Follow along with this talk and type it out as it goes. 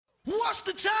What's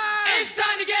the time? It's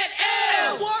time to get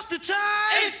ill. What's the time?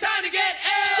 It's time to get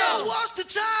ill. So what's the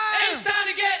time? It's time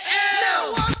to get ill.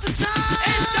 Now what's the time?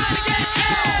 It's time to get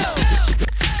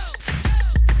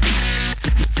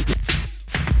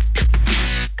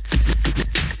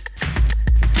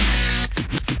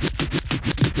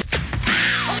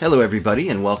ill. Hello, everybody,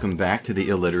 and welcome back to the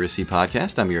Illiteracy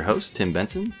Podcast. I'm your host, Tim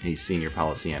Benson, a senior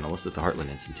policy analyst at the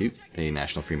Heartland Institute, a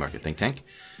national free market think tank.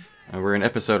 We're in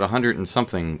episode 100 and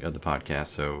something of the podcast,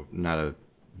 so not a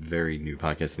very new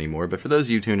podcast anymore. But for those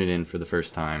of you tuning in for the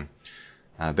first time,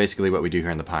 basically what we do here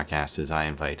in the podcast is I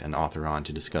invite an author on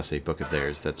to discuss a book of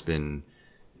theirs that's been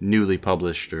newly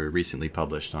published or recently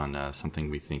published on something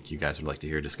we think you guys would like to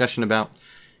hear a discussion about.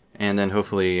 And then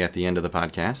hopefully at the end of the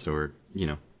podcast, or,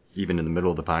 even in the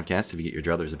middle of the podcast, if you get your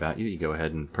druthers about you, you go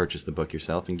ahead and purchase the book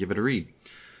yourself and give it a read.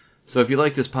 So if you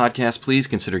like this podcast, please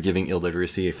consider giving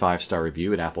Illiteracy a 5-star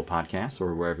review at Apple Podcasts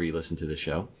or wherever you listen to the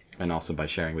show, and also by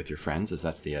sharing with your friends, as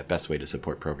that's the best way to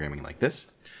support programming like this.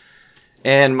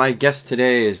 And my guest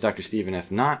today is Dr. Stephen F.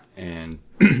 Knott, and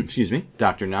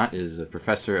Dr. Knott is a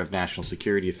professor of national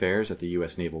security affairs at the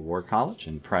U.S. Naval War College,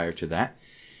 and prior to that,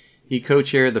 he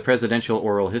co-chaired the Presidential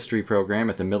Oral History Program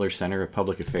at the Miller Center of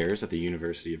Public Affairs at the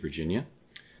University of Virginia.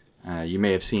 You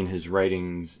may have seen his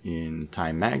writings in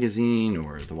Time Magazine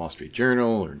or the Wall Street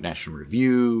Journal or National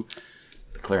Review,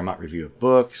 the Claremont Review of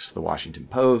Books, the Washington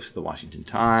Post, the Washington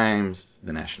Times,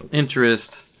 the National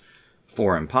Interest,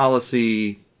 Foreign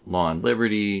Policy, Law and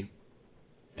Liberty,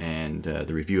 and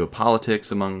the Review of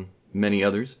Politics, among many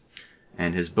others.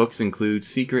 And his books include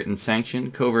Secret and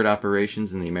Sanctioned Covert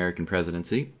Operations in the American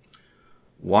Presidency,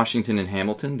 Washington and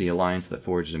Hamilton, The Alliance That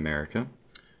Forged America,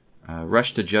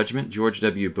 Rush to Judgment, George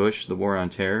W. Bush, The War on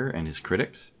Terror and His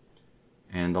Critics,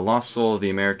 and The Lost Soul of the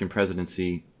American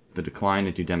Presidency, The Decline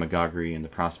into Demagoguery and the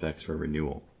Prospects for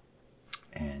Renewal.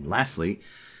 And lastly,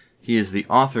 he is the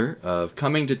author of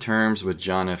Coming to Terms with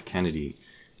John F. Kennedy,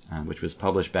 which was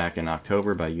published back in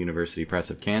October by University Press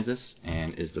of Kansas,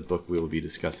 and is the book we will be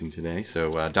discussing today.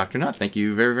 So, Dr. Knott, thank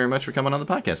you very, very much for coming on the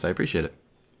podcast. I appreciate it.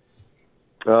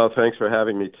 Thanks for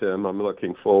having me, Tim. I'm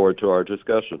looking forward to our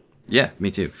discussion. Yeah,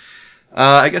 me too.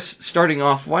 I guess starting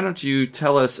off, why don't you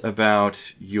tell us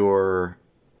about your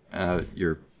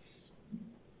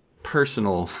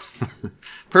personal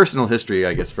personal history,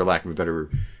 I guess, for lack of a better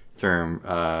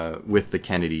term, with the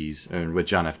Kennedys and with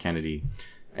John F. Kennedy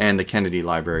and the Kennedy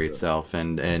Library itself,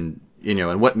 and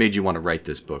what made you want to write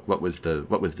this book? What was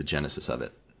the genesis of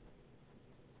it?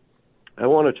 I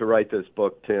wanted to write this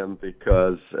book, Tim,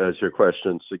 because, as your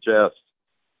question suggests,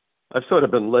 I've sort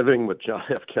of been living with John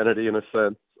F. Kennedy, in a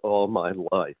sense, all my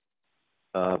life.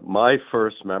 My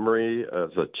first memory as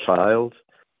a child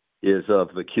is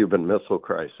of the Cuban Missile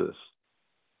Crisis,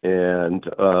 and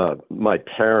my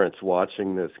parents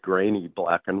watching this grainy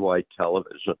black and white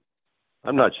television.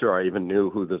 I'm not sure I even knew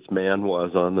who this man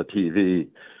was on the TV,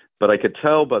 but I could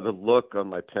tell by the look on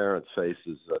my parents'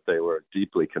 faces that they were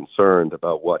deeply concerned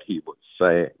about what he was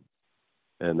saying.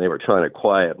 And they were trying to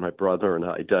quiet my brother and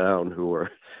I down, who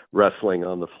were wrestling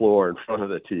on the floor in front of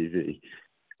the TV,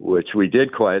 which we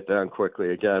did quiet down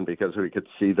quickly again because we could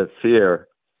see the fear.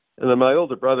 And then my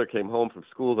older brother came home from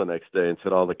school the next day and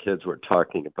said all the kids were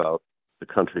talking about the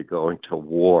country going to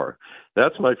war.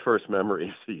 That's my first memory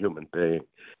as a human being.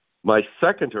 My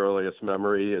second earliest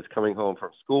memory is coming home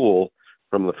from school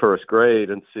from the first grade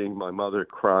and seeing my mother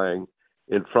crying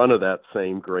in front of that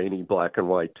same grainy black and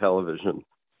white television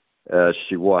as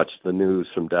she watched the news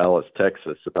from Dallas,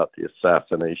 Texas about the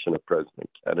assassination of President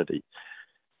Kennedy.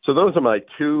 So those are my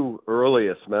two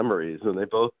earliest memories, and they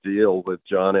both deal with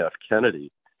John F.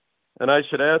 Kennedy. And I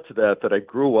should add to that I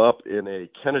grew up in a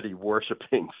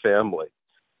Kennedy-worshiping family.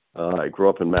 I grew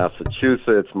up in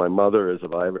Massachusetts. My mother is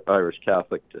of Irish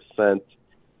Catholic descent.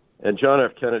 And John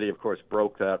F. Kennedy, of course,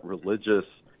 broke that religious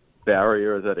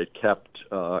barrier that had kept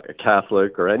a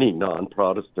Catholic or any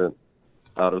non-Protestant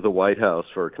out of the White House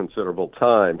for a considerable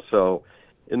time. So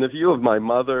in the view of my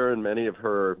mother and many of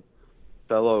her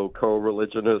fellow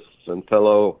co-religionists and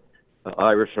fellow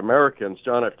Irish Americans,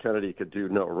 John F. Kennedy could do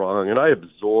no wrong. And I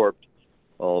absorbed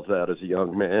all of that as a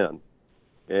young man.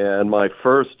 And my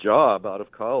first job out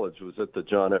of college was at the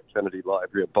John F. Kennedy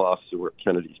Library in Boston, where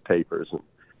Kennedy's papers and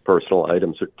personal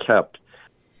items are kept,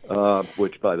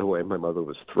 which, by the way, my mother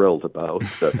was thrilled about,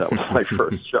 that was my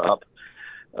first job.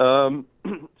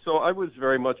 So I was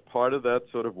very much part of that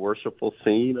sort of worshipful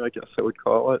scene, I guess I would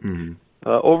call it. Mm-hmm.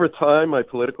 Over time, my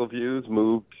political views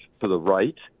moved to the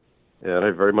right, and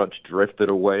I very much drifted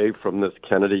away from this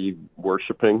Kennedy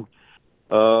worshiping.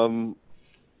 In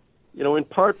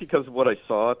part because of what I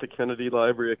saw at the Kennedy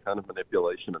Library, a kind of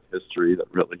manipulation of history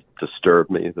that really disturbed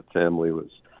me. The family was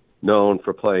known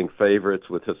for playing favorites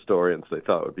with historians they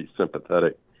thought would be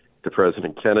sympathetic to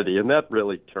President Kennedy, and that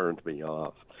really turned me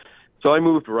off. So I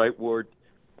moved rightward.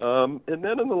 And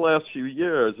then in the last few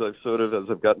years, I've sort of, as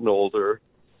I've gotten older,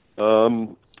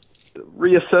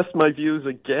 reassessed my views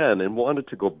again and wanted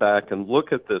to go back and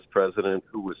look at this president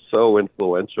who was so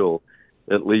influential,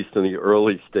 at least in the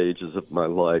early stages of my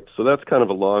life. So that's kind of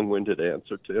a long-winded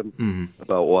answer, Tim,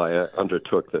 about why I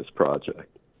undertook this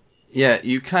project. Yeah,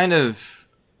 you kind of,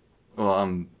 well,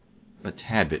 I'm a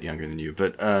tad bit younger than you,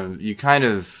 but you kind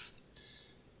of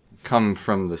come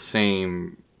from the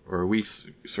same, or we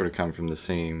sort of come from the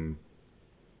same,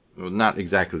 well, not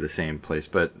exactly the same place,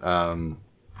 but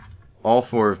all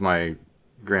four of my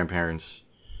grandparents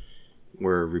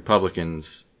were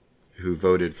Republicans who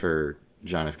voted for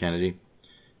John F. Kennedy,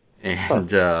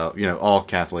 and all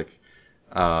Catholic,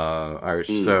 Irish.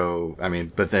 So I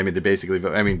mean, but they basically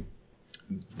vote. I mean,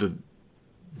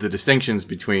 the distinctions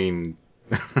between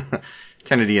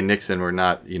Kennedy and Nixon were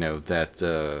not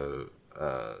that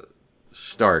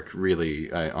stark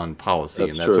really on policy.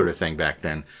 That's and that true. Sort of thing back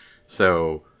then.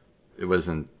 So it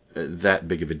wasn't that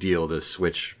big of a deal to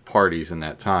switch parties in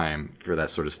that time for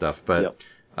that sort of stuff. But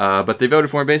but they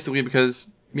voted for him basically because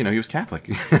he was Catholic.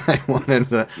 They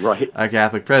wanted a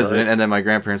Catholic president. Right. And then my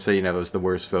grandparents say it was the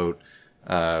worst vote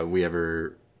we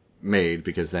ever made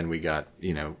because then we got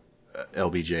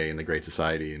LBJ and the Great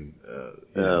Society and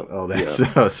all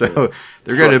that. Yeah. So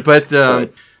they're good. But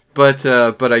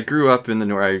but I grew up in the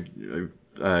North.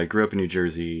 I grew up in New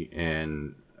Jersey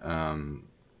and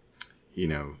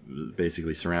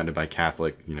basically surrounded by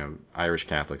Catholic, Irish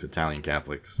Catholics, Italian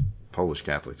Catholics, Polish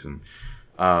Catholics, and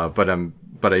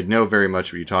but I know very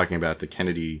much what you're talking about, the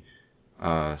Kennedy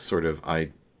sort of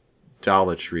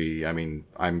idolatry. I mean,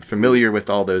 I'm familiar with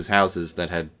all those houses that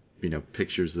had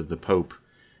pictures of the Pope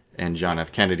and John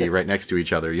F. Kennedy right next to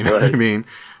each other. You know what I mean?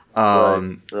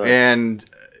 Right. And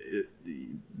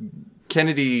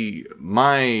Kennedy,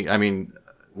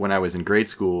 when I was in grade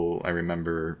school, I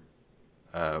remember.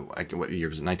 What year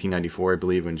was it? 1994, I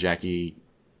believe, when Jackie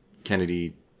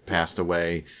Kennedy passed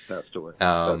away. That's right.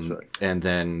 And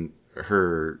then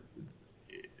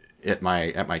at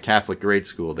my Catholic grade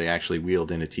school, they actually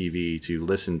wheeled in a TV to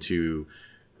listen to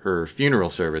her funeral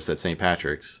service at St.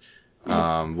 Patrick's,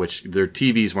 which their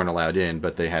TVs weren't allowed in,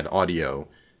 but they had audio.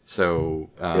 So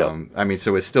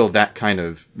so it's still that kind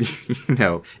of,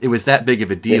 it was that big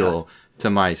of a deal to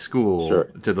my school,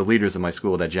 to the leaders of my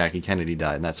school, that Jackie Kennedy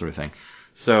died and that sort of thing.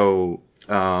 So,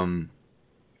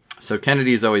 so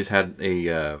Kennedy's always had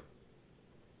a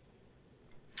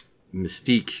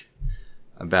mystique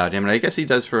about him, and I guess he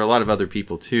does for a lot of other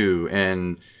people too.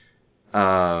 And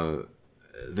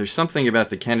there's something about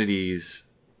the Kennedys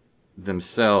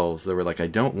themselves that were like, I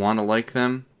don't want to like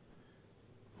them,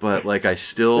 but like I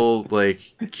still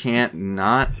can't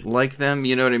not like them.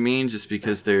 You know what I mean? Just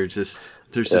because there's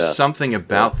just something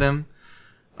about them.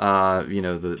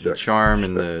 The charm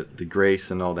and the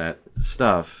grace and all that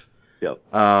stuff. Yep.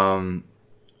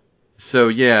 So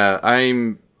yeah,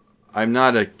 I'm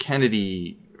not a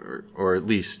Kennedy, or at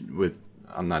least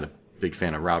I'm not a big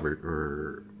fan of Robert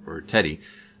or Teddy.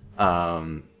 But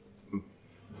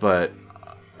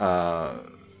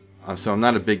so I'm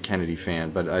not a big Kennedy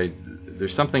fan. But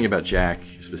there's something about Jack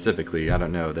specifically. I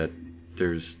don't know that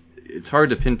it's hard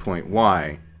to pinpoint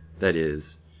why that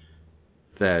is.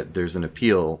 That there's an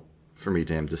appeal for me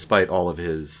to him, despite all of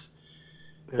his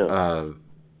the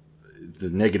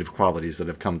negative qualities that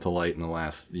have come to light in the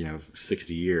last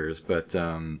 60 years. But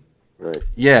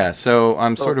yeah, so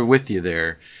I'm sort of with you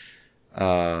there,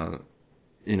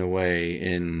 in a way,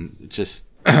 in just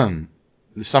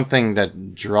something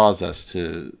that draws us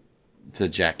to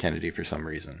Jack Kennedy for some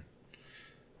reason.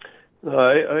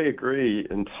 I agree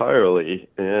entirely,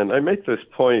 and I make this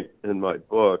point in my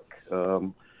book.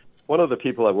 One of the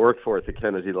people I worked for at the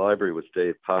Kennedy Library was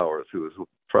Dave Powers, who was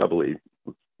probably,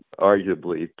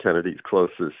 arguably, Kennedy's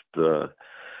closest.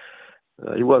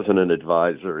 He wasn't an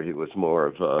advisor; he was more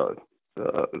of a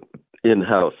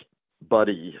in-house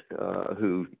buddy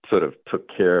who sort of took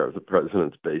care of the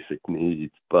president's basic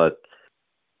needs. But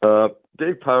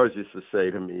Dave Powers used to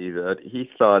say to me that he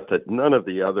thought that none of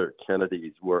the other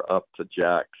Kennedys were up to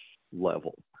Jack's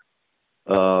level.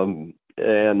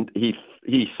 And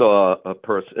he saw a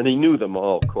person, and he knew them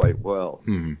all quite well.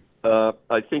 Mm-hmm.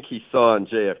 I think he saw in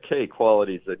JFK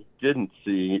qualities that he didn't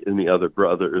see in the other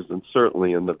brothers, and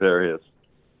certainly in the various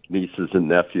nieces and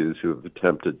nephews who have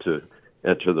attempted to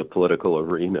enter the political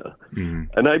arena.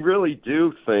 Mm-hmm. And I really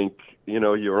do think,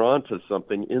 you're onto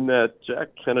something in that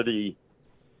Jack Kennedy,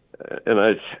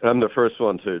 and I'm the first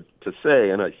one to say,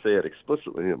 and I say it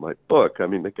explicitly in my book, I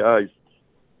mean, the guy's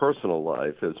personal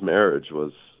life, his marriage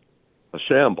was a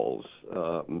shambles.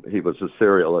 He was a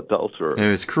serial adulterer. And it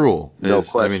was cruel. No I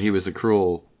question. mean, he was a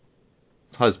cruel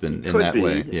husband in Could that be.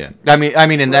 way. Yeah. I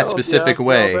mean, in that Well, specific yeah,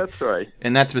 way. no, that's right.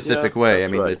 In that specific Yeah, way, I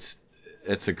that's mean, right.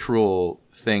 it's a cruel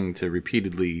thing to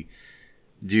repeatedly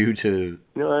do to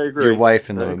No, I agree. your wife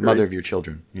and I the agree. mother of your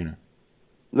children.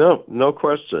 No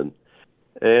question.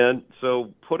 And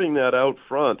so putting that out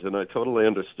front, and I totally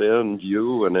understand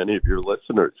you and any of your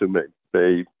listeners who may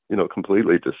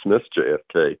completely dismiss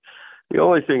JFK. The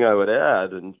only thing I would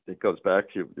add, and it goes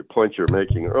back to your point you were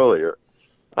making earlier,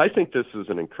 I think this is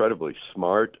an incredibly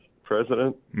smart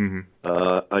president. Mm-hmm.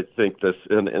 I think this,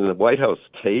 in the White House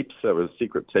tapes, there was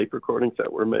secret tape recordings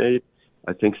that were made,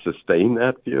 I think sustain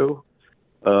that view.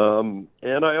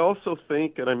 And I also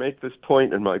think, and I make this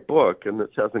point in my book, and this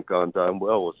hasn't gone down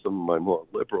well with some of my more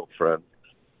liberal friends,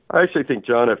 I actually think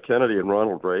John F. Kennedy and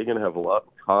Ronald Reagan have a lot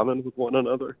in common with one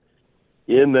another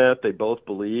in that they both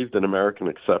believed in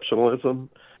American exceptionalism.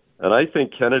 And I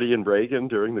think Kennedy and Reagan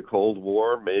during the Cold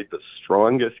War made the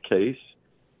strongest case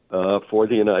for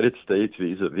the United States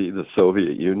vis-a-vis the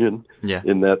Soviet Union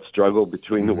in that struggle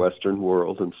between the Western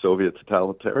world and Soviet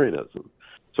totalitarianism.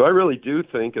 So I really do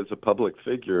think as a public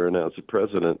figure and as a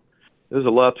president, there's a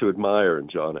lot to admire in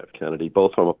John F. Kennedy,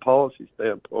 both from a policy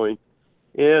standpoint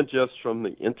and just from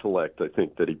the intellect, I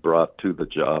think, that he brought to the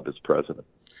job as president.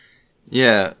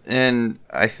 Yeah, and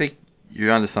I think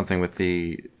you're onto something with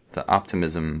the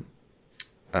optimism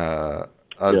of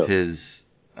his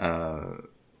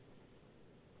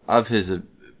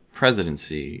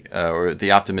presidency, or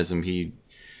the optimism he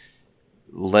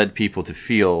led people to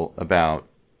feel about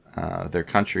their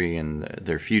country and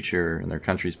their future and their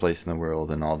country's place in the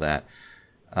world and all that.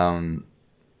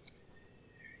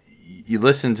 You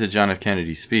listen to John F.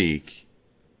 Kennedy speak,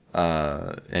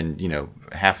 and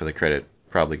half of the credit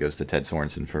probably goes to Ted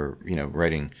Sorensen for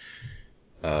writing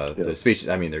the speeches.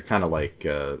 I mean, they're kind of like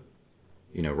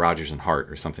Rogers and Hart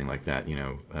or something like that.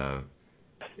 Ted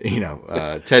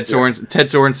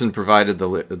Sorensen provided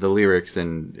the lyrics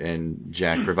and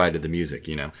Jack provided the music.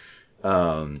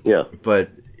 But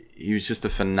he was just a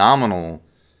phenomenal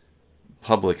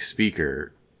public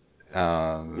speaker.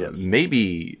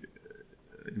 Maybe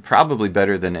probably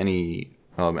better than any.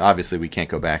 Well, obviously we can't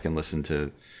go back and listen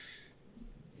to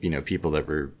people that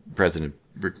were president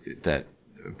that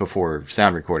before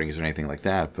sound recordings or anything like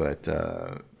that, but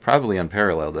probably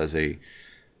unparalleled as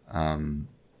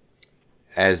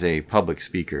a public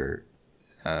speaker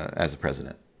as a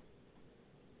president.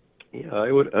 Yeah,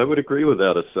 I would agree with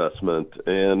that assessment.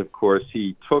 And of course,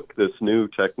 he took this new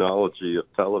technology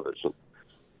of television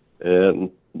and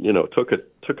took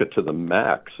it to the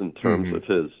max in terms of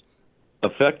his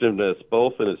effectiveness,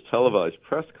 both in his televised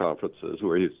press conferences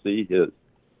where you see his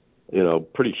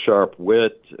pretty sharp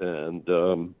wit and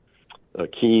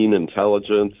keen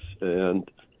intelligence, and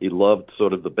he loved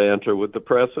sort of the banter with the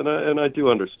press. And I do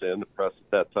understand the press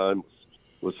at that time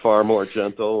was far more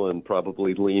gentle and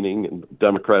probably leaning in the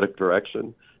Democratic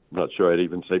direction. I'm not sure I'd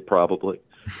even say probably.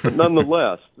 But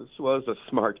nonetheless, this was a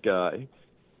smart guy.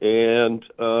 And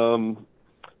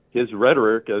his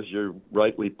rhetoric, as you're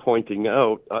rightly pointing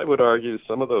out, I would argue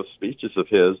some of those speeches of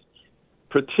his,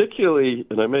 particularly,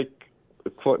 and I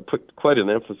put quite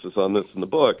an emphasis on this in the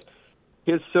book,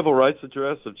 his civil rights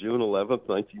address of June 11th,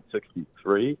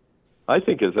 1963, I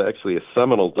think is actually a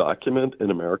seminal document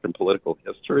in American political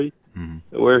history,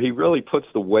 where he really puts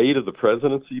the weight of the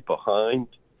presidency behind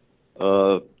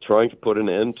trying to put an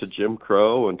end to Jim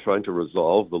Crow and trying to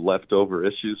resolve the leftover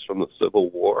issues from the Civil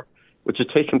War, which had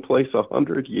taken place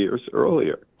 100 years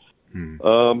earlier.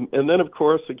 And then, of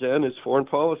course, again, his foreign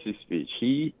policy speech.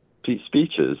 His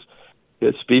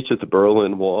speech at the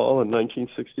Berlin Wall in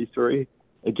 1963.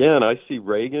 Again, I see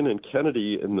Reagan and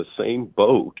Kennedy in the same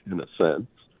boat, in a sense,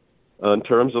 in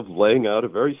terms of laying out a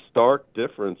very stark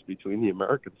difference between the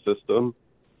American system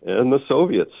and the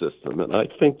Soviet system. And I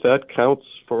think that counts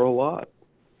for a lot.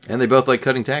 And they both like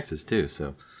cutting taxes, too,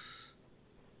 so...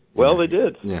 Well, they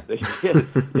did. Yeah. They did,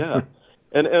 yeah.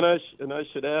 And I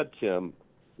should add, Tim,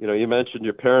 you mentioned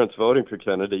your parents voting for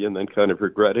Kennedy and then kind of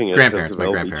regretting it. Grandparents, my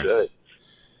grandparents.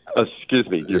 Excuse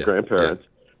me, your grandparents.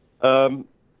 Yeah.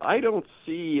 I don't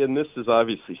see, and this is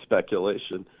obviously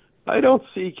speculation, I don't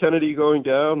see Kennedy going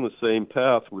down the same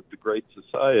path with the Great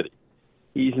Society.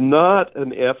 He's not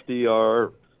an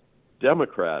FDR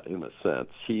Democrat in a sense.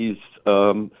 He is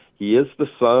the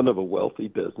son of a wealthy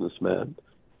businessman.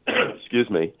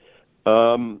 Excuse me.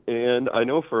 And I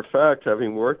know for a fact,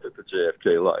 having worked at the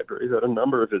JFK Library, that a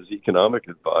number of his economic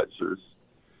advisors,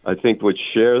 I think, would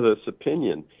share this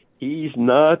opinion. He's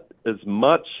not as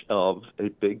much of a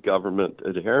big government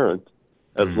adherent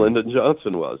as Lyndon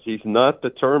Johnson was. He's not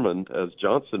determined, as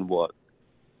Johnson was,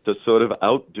 to sort of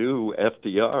outdo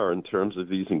FDR in terms of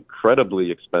these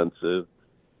incredibly expensive,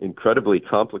 incredibly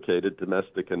complicated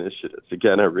domestic initiatives.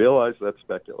 Again, I realize that's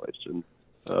speculation,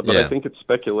 but I think it's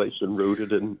speculation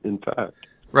rooted in fact.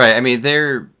 Right. I mean,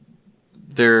 their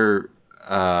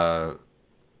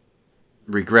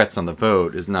regrets on the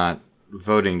vote is not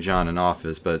voting John in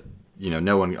office, but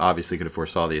no one obviously could have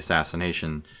foresaw the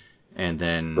assassination. And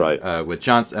then with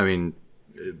Johnson, I mean,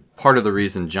 part of the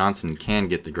reason Johnson can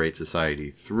get the Great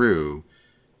Society through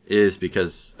is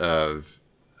because of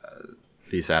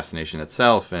the assassination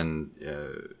itself, and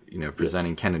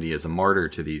presenting Kennedy as a martyr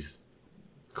to these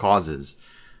causes,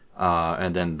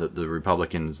 and then the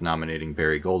Republicans nominating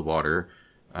Barry Goldwater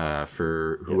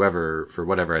for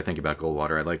whatever I think about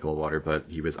Goldwater. I like Goldwater, but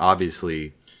he was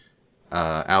obviously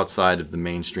outside of the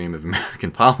mainstream of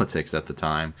American politics at the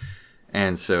time,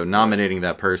 and so nominating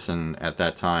that person at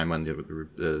that time when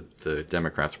the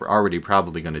Democrats were already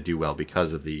probably going to do well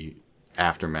because of the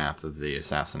aftermath of the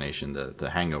assassination, the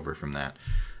hangover from that,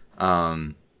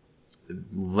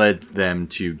 led them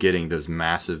to getting those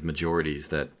massive majorities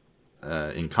that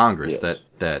in Congress that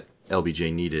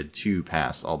LBJ needed to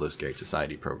pass all those Great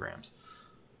Society programs.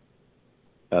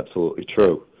 Absolutely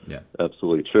true. Yeah.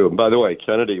 Absolutely true. And by the way,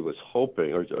 Kennedy was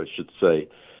hoping, or I should say,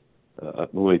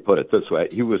 let me put it this way,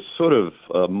 he was sort of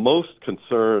most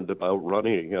concerned about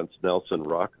running against Nelson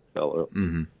Rockefeller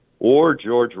or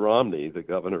George Romney, the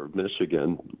governor of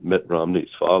Michigan, Mitt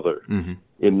Romney's father, in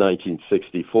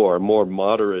 1964, more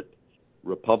moderate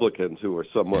Republicans who were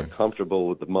somewhat comfortable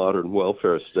with the modern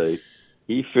welfare state.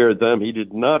 He feared them. He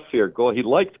did not fear Gold. He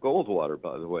liked Goldwater,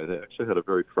 by the way. They actually had a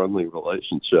very friendly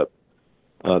relationship.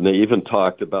 They even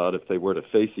talked about if they were to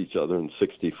face each other in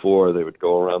 64, they would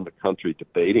go around the country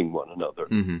debating one another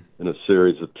in a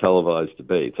series of televised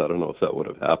debates. I don't know if that would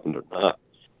have happened or not.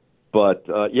 But,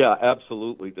 yeah,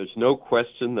 absolutely. There's no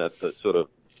question that the sort of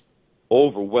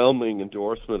overwhelming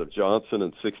endorsement of Johnson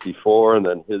in 64 and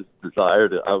then his desire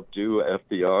to outdo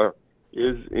FDR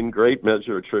is in great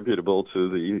measure attributable to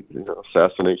the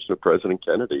assassination of President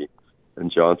Kennedy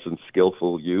and Johnson's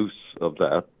skillful use of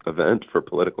that event for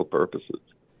political purposes.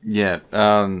 Yeah,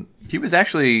 he was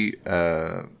actually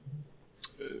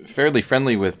fairly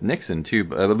friendly with Nixon,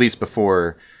 too, at least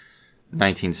before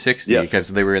 1960, because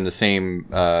they were in the same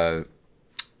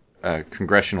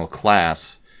congressional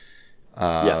class.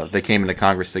 They came into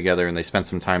Congress together, and they spent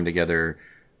some time together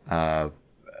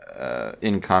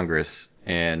in Congress.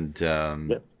 And I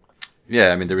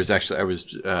mean, there was actually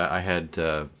I had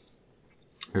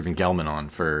Irving Gelman on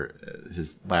for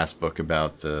his last book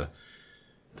about the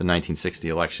 1960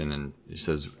 election, and he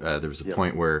says there was a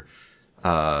point where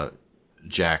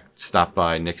Jack stopped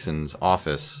by Nixon's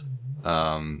office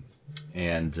and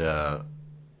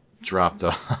dropped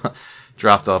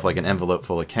off like an envelope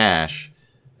full of cash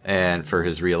and for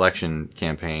his re-election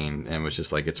campaign, and was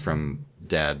just like, it's from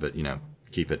Dad, but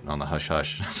keep it on the hush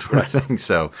hush sort of thing.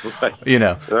 So so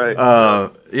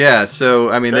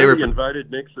I mean, they were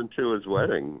invited Nixon to his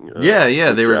wedding.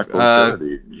 They were.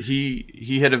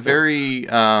 He had a very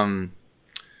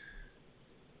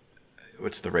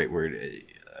what's the right word?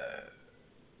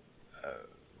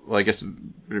 Well, I guess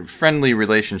friendly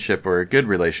relationship or a good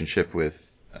relationship with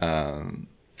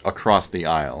across the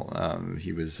aisle.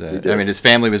 He was. I mean, his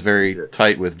family was very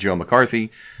tight with Joe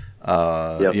McCarthy.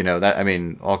 That, I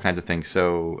mean, all kinds of things.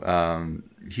 So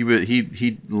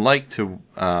he liked to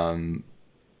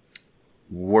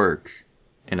work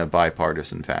in a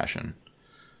bipartisan fashion.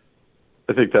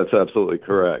 I think that's absolutely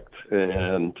correct.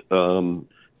 And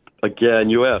again,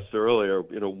 you asked earlier,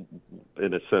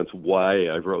 in a sense, why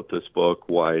I wrote this book,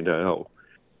 why now?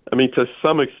 I mean, to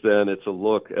some extent, it's a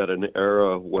look at an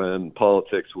era when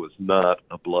politics was not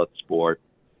a blood sport,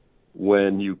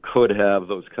 when you could have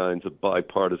those kinds of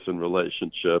bipartisan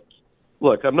relationships.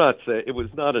 Look, I'm not saying it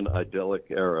was not an idyllic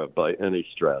era by any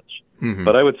stretch,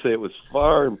 but I would say it was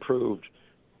far improved,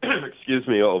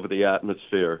 over the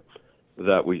atmosphere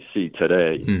that we see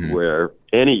today, where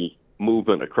any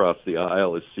movement across the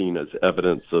aisle is seen as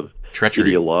evidence of treachery,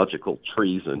 ideological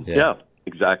treason. Yeah,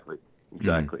 exactly.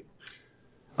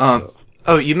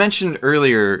 You mentioned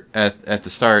earlier at the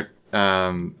start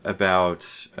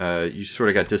about you sort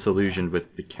of got disillusioned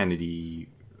with the Kennedy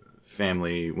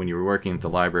family when you were working at the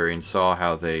library and saw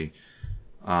how they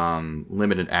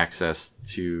limited access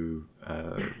to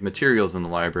materials in the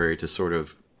library to sort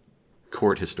of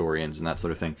court historians and that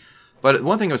sort of thing. But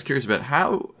one thing I was curious about,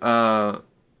 how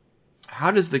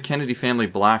does the Kennedy family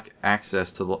block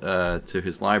access to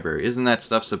his library? Isn't that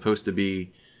stuff supposed to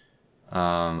be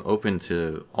open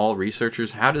to all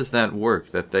researchers? How does that work,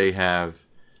 that they have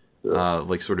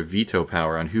like sort of veto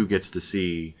power on who gets to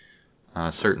see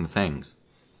certain things.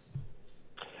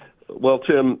 Well,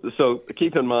 Tim, so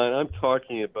keep in mind, I'm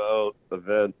talking about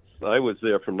events. I was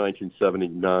there from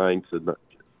 1979 to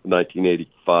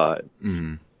 1985.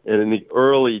 Mm-hmm. And in the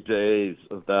early days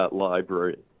of that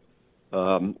library,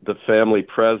 the family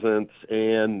presence,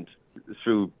 and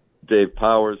through Dave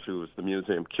Powers, who was the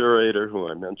museum curator, who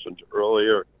I mentioned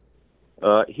earlier,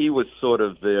 he was sort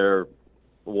of their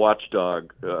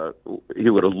watchdog. He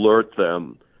would alert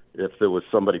them if there was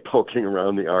somebody poking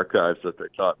around the archives that they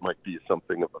thought might be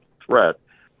something of a threat.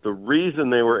 The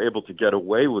reason they were able to get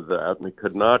away with that, and they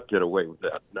could not get away with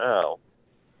that now,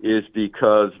 is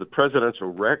because the Presidential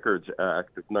Records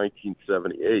Act of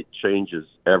 1978 changes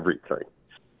everything.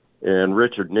 And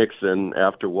Richard Nixon,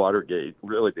 after Watergate,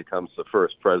 really becomes the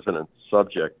first president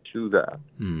subject to that.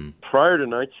 Prior to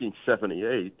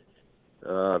 1978,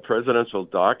 presidential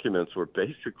documents were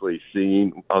basically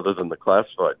seen, other than the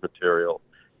classified material,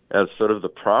 as sort of the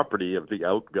property of the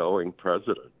outgoing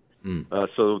president.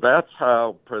 So that's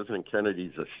how President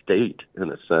Kennedy's estate,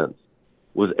 in a sense,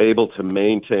 was able to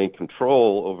maintain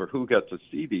control over who got to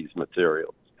see these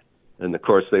materials. And, of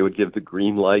course, they would give the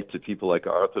green light to people like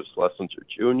Arthur Schlesinger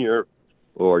Jr.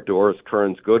 or Doris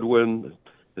Kearns Goodwin,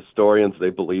 historians they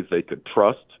believed they could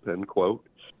trust, end quote.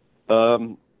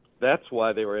 That's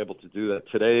why they were able to do that.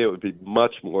 Today it would be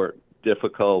much more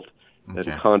difficult and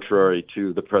contrary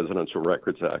to the Presidential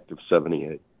Records Act of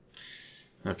 78.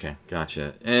 Okay,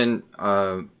 gotcha. And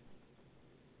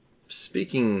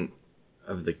speaking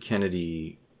of the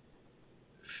Kennedy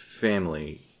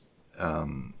family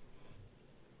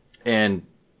and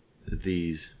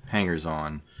these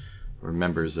hangers-on, or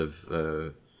members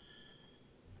of,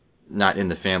 not in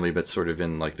the family, but sort of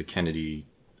in like the Kennedy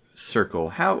circle,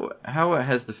 how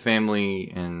has the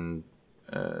family and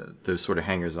those sort of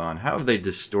hangers-on, how have they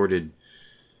distorted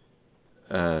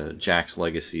Jack's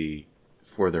legacy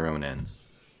for their own ends?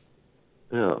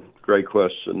 Yeah, great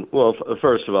question. Well,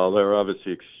 first of all, they're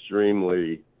obviously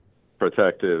extremely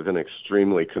protective and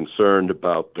extremely concerned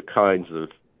about the kinds of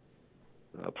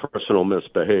personal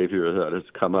misbehavior that has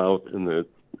come out in the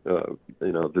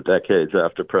the decades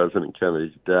after President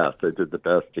Kennedy's death. They did the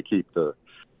best to keep the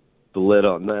lid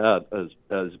on that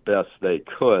as best they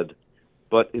could.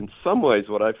 But in some ways,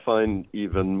 what I find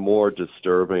even more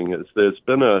disturbing is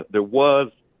there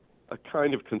was a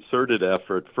kind of concerted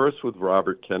effort, first with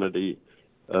Robert Kennedy,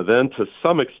 then to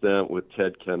some extent with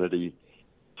Ted Kennedy,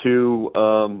 to,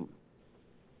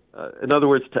 in other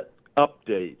words, to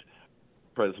update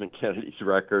President Kennedy's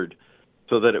record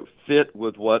so that it fit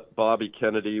with what Bobby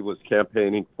Kennedy was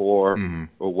campaigning for,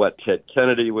 or what Ted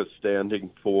Kennedy was standing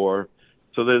for.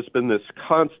 So there's been this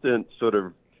constant sort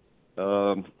of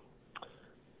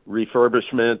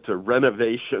refurbishment or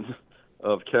renovation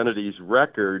of Kennedy's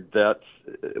record that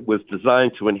was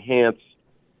designed to enhance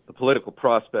the political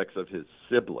prospects of his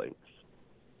siblings.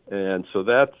 And so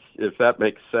that's, if that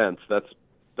makes sense, that's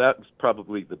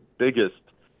probably the biggest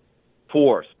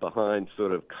force behind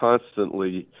sort of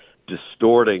constantly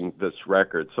distorting this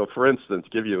record. So, for instance,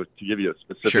 to give you a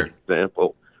specific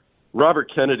example,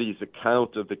 Robert Kennedy's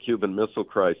account of the Cuban Missile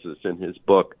Crisis in his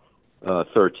book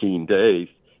 13 Days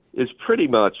is pretty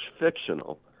much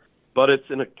fictional, but it's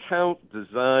an account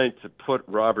designed to put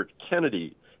Robert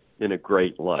Kennedy in a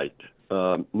great light.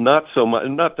 Not so much,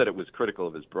 not that it was critical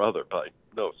of his brother by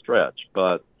no stretch,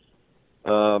 but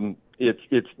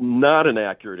it's not an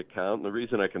accurate account. And the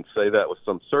reason I can say that with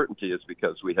some certainty is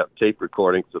because we have tape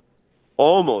recordings of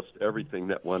almost everything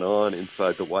that went on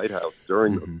inside the White House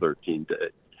during those 13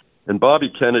 days. And Bobby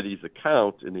Kennedy's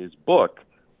account in his book,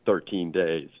 13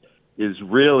 Days, is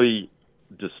really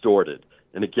distorted.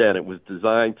 And again, it was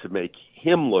designed to make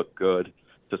him look good,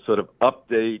 to sort of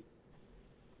update,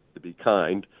 to be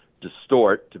kind,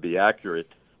 distort, to be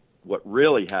accurate, what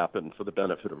really happened for the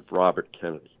benefit of Robert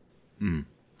Kennedy.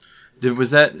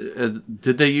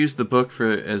 Did they use the book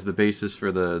as the basis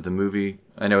for the movie?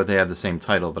 I know they have the same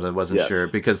title, but I wasn't sure,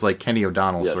 because like Kenny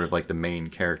O'Donnell's sort of like the main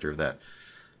character of that,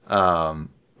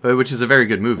 but which is a very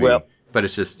good movie, but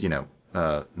it's just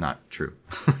not true.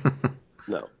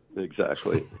 No,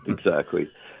 exactly.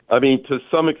 I mean, to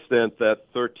some extent, that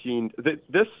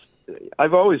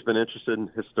I've always been interested in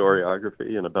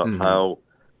historiography and about how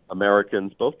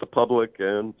Americans, both the public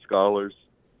and scholars,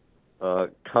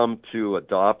 come to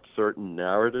adopt certain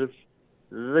narratives.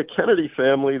 The Kennedy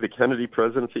family, the Kennedy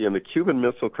presidency, and the Cuban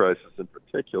Missile Crisis in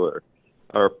particular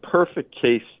are a perfect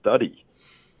case study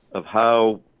of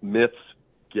how myths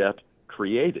get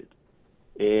created.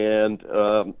 And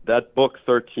that book,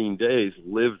 13 Days,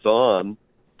 lives on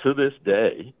to this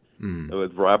day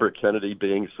with Robert Kennedy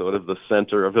being sort of the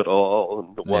center of it all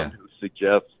and the one who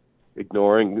suggests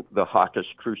ignoring the hawkish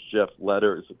Khrushchev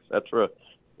letters, etc.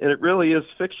 And it really is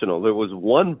fictional. There was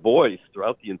one voice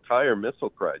throughout the entire missile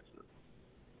crisis,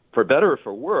 for better or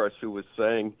for worse, who was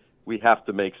saying we have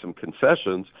to make some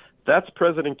concessions. That's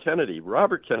President Kennedy.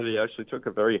 Robert Kennedy actually took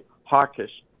a very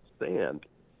hawkish stand.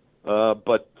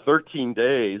 But 13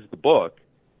 Days, the book,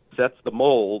 sets the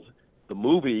mold. The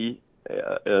movie,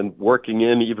 and working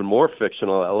in even more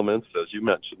fictional elements, as you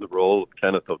mentioned, the role of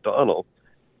Kenneth O'Donnell,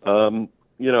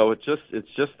 it's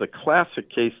just a classic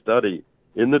case study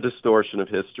in the distortion of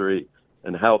history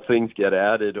and how things get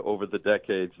added over the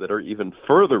decades that are even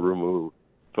further removed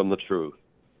from the truth.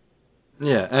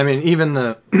 Yeah, I mean, even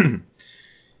the,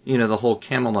 the whole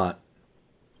Camelot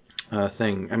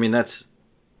thing, I mean, that's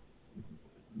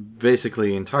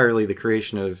basically entirely the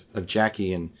creation of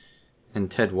Jackie and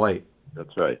Ted White.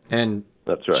 That's right. And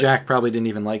that's right. Jack probably didn't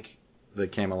even like the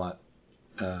Camelot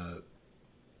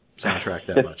soundtrack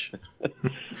that much.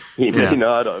 He may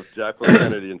not have. Jacqueline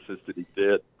Kennedy insisted he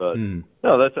did, but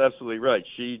no, that's absolutely right.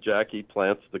 Jackie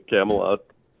plants the Camelot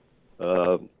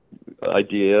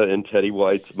idea in Teddy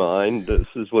White's mind. This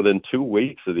is within 2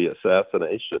 weeks of the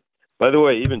assassination. By the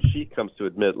way, even she comes to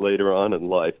admit later on in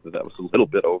life that was a little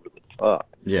bit over the top.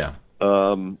 Yeah.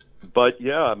 But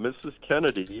yeah, Mrs.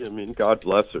 Kennedy, I mean, God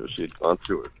bless her. She had gone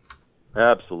through an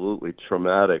absolutely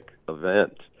traumatic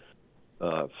event,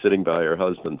 sitting by her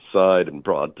husband's side in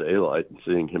broad daylight and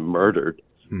seeing him murdered.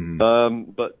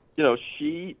 But,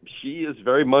 she is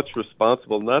very much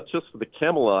responsible, not just for the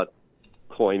Camelot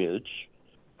coining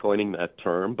that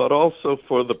term, but also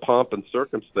for the pomp and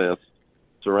circumstance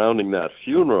surrounding that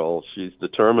funeral. She's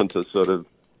determined to sort of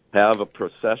have a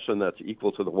procession that's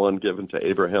equal to the one given to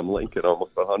Abraham Lincoln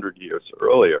almost 100 years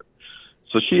earlier.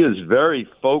 So she is very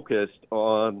focused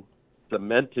on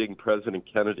cementing President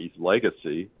Kennedy's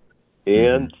legacy.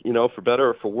 And, for better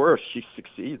or for worse, she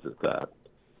succeeds at that.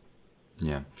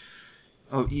 Yeah.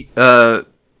 Oh,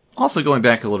 also going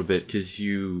back a little bit, because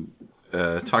you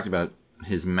talked about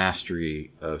his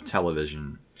mastery of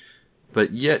television,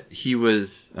 but yet he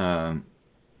was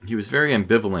very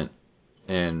ambivalent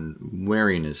and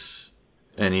wariness,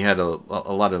 and he had a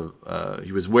lot of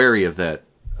he was wary of that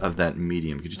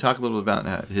medium. Could you talk a little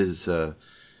about his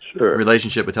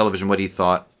relationship with television, what he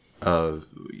thought of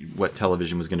what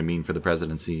television was going to mean for the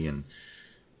presidency, and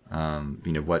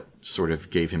what sort of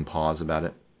gave him pause about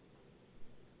it?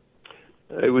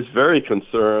 He was very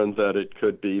concerned that it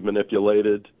could be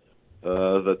manipulated,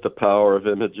 that the power of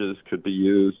images could be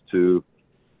used to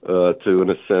in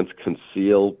a sense,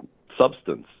 conceal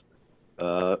substance.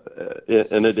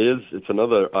 And it's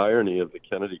another irony of the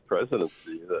Kennedy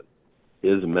presidency that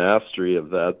his mastery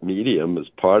of that medium is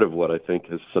part of what I think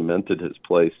has cemented his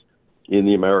place in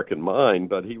the American mind.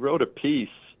 But he wrote a piece,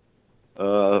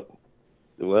 not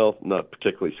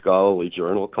particularly scholarly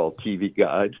journal called TV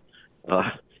Guide,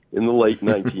 in the late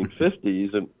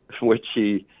 1950s, in which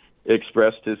he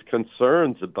expressed his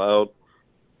concerns about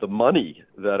the money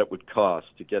that it would cost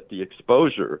to get the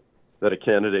exposure that a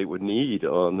candidate would need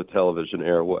on the television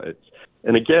airwaves.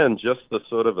 And again, just the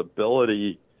sort of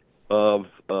ability of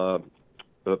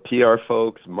PR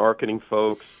folks, marketing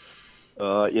folks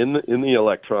in the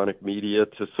electronic media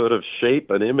to sort of shape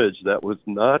an image that was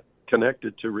not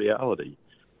connected to reality.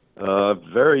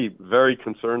 Very, very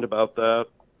concerned about that.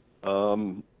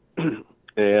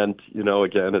 And,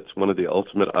 again, it's one of the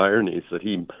ultimate ironies that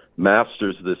he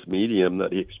masters this medium,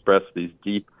 that he expressed these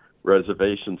deep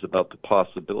reservations about the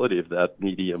possibility of that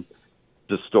medium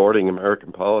distorting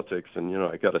American politics. And,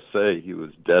 I got to say, he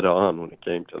was dead on when it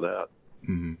came to that.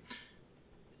 Mm-hmm.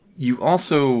 You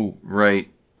also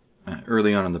write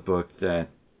early on in the book that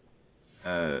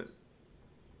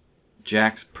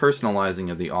Jack's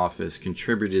personalizing of The Office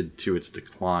contributed to its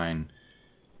decline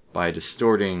by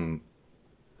distorting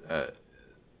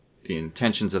the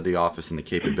intentions of The Office and the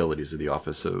capabilities of The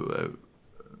Office. So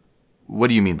what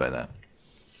do you mean by that?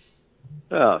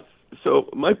 So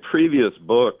my previous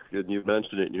book, and you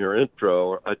mentioned it in your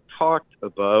intro, I talked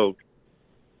about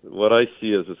what I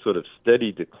see as a sort of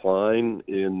steady decline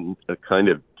in a kind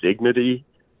of dignity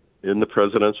in the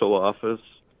presidential office,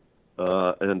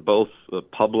 and both the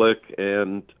public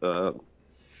and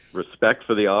respect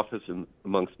for the office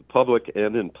amongst the public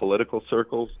and in political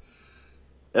circles.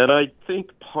 And I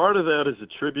think part of that is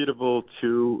attributable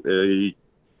to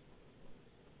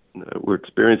we're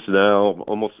experiencing now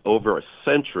almost over a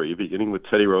century, beginning with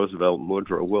Teddy Roosevelt and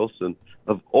Woodrow Wilson,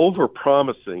 of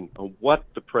overpromising on what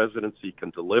the presidency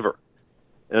can deliver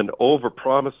and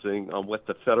overpromising on what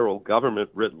the federal government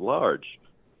writ large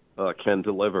can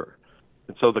deliver.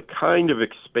 And so the kind of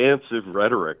expansive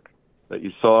rhetoric that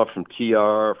you saw from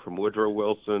TR, from Woodrow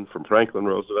Wilson, from Franklin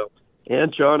Roosevelt,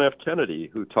 and John F. Kennedy,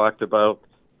 who talked about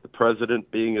the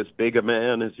president being as big a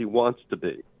man as he wants to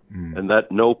be, and that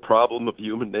no problem of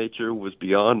human nature was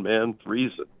beyond man's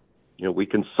reason. We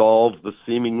can solve the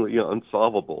seemingly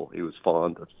unsolvable, he was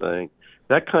fond of saying.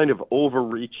 That kind of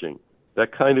overreaching,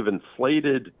 that kind of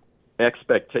inflated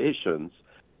expectations,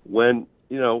 when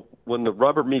the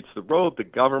rubber meets the road, the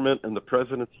government and the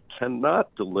presidency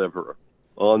cannot deliver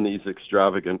on these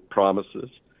extravagant promises.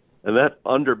 And that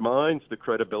undermines the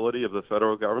credibility of the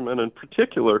federal government, and in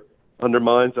particular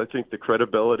undermines, I think, the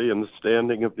credibility and the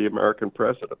standing of the American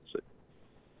presidency.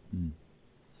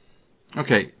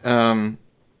 Okay.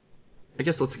 I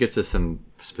guess let's get to some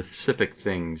specific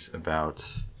things about,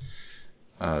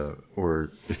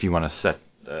 or if you want to set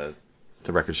the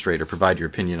record straight or provide your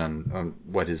opinion on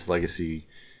what his legacy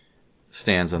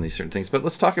stands on these certain things. But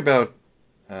let's talk about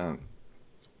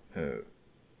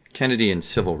Kennedy and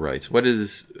civil rights. What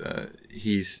is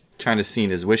he's kind of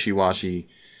seen as wishy-washy,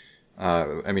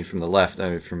 from the left,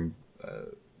 from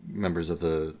members of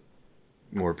the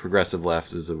more progressive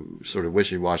left, as a sort of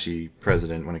wishy-washy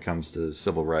president when it comes to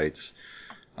civil rights.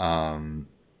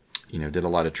 Did a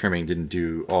lot of trimming, didn't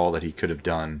do all that he could have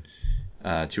done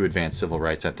to advance civil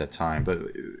rights at that time. But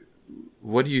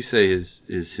what do you say is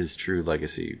his true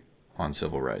legacy on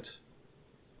civil rights?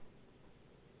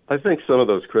 I think some of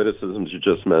those criticisms you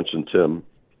just mentioned, Tim,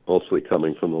 mostly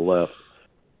coming from the left,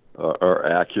 are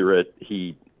accurate.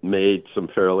 He made some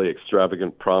fairly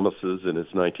extravagant promises in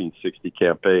his 1960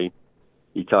 campaign.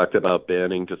 He talked about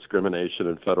banning discrimination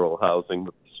in federal housing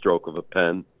with the stroke of a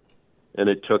pen, and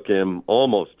it took him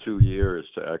almost 2 years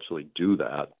to actually do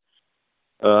that.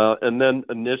 And then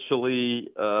initially,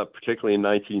 particularly in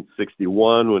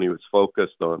 1961, when he was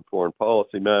focused on foreign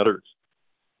policy matters,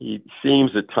 he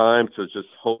seems at times to just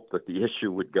hope that the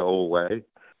issue would go away.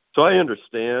 So I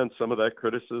understand some of that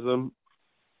criticism.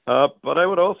 But I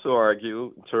would also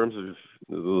argue, in terms of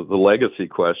the legacy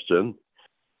question,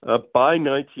 by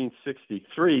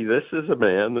 1963, this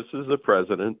is a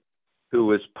president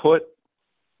who has put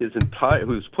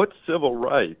civil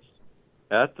rights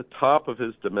at the top of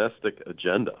his domestic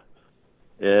agenda.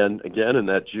 And again, in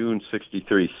that June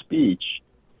 63 speech,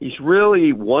 he's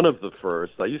really one of the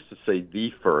first, I used to say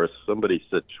the first, somebody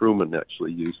said Truman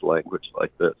actually used language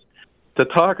like this, to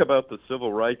talk about the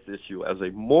civil rights issue as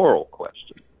a moral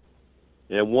question,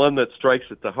 and one that strikes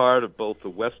at the heart of both the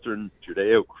Western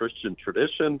Judeo-Christian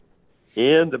tradition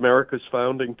and America's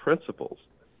founding principles.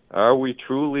 Are we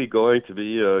truly going to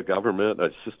be a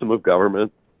system of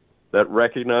government that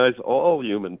recognize all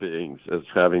human beings as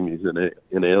having these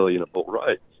inalienable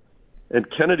rights? And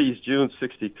Kennedy's June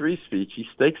 63 speech, he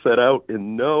stakes that out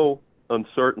in no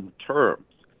uncertain terms.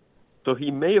 So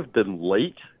he may have been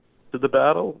late to the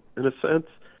battle, in a sense.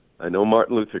 I know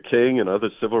Martin Luther King and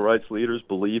other civil rights leaders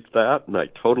believed that, and I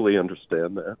totally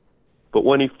understand that. But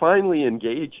when he finally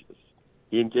engages,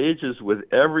 he engages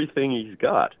with everything he's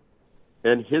got.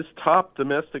 And his top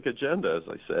domestic agenda, as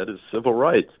I said, is civil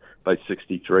rights by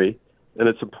 63. And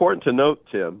it's important to note,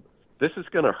 Tim, this is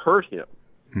going to hurt him.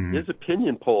 Mm-hmm. His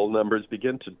opinion poll numbers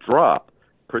begin to drop,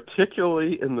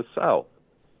 particularly in the South.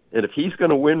 And if he's going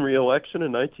to win re-election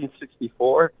in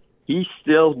 1964, he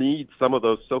still needs some of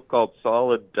those so-called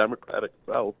solid Democratic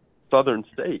Southern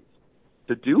states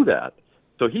to do that.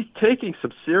 So he's taking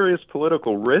some serious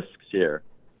political risks here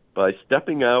by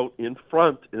stepping out in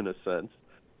front, in a sense,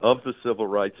 of the civil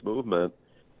rights movement.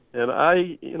 And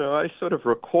I sort of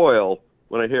recoil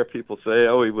when I hear people say,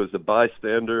 oh, he was a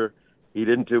bystander, he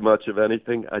didn't do much of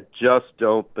anything. I just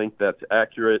don't think that's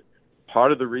accurate.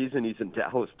 Part of the reason he's in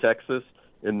Dallas, Texas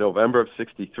in November of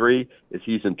 63 is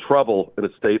he's in trouble in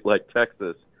a state like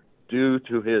Texas due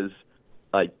to his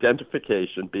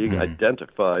identification, being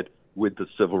identified with the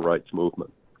civil rights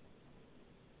movement.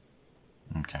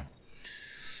 Okay.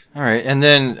 All right. And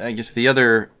then I guess the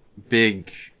other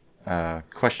big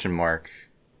question mark,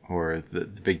 or the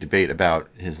big debate about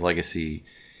his legacy,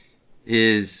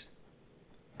 is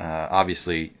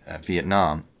obviously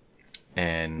Vietnam,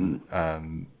 and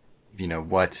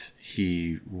what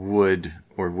he would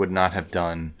or would not have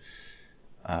done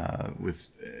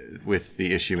with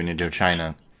the issue in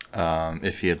Indochina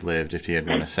if he had lived, if he had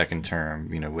won a second term.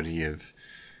 Would he have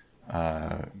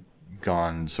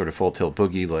gone sort of full tilt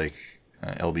boogie like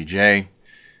LBJ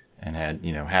and had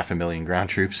 500,000 ground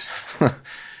troops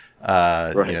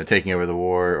right. Taking over the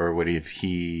war, or would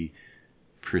he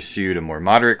pursued a more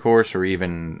moderate course, or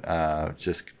even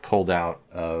just pulled out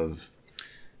of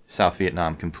South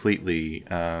Vietnam completely?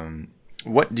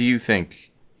 What do you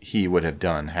think he would have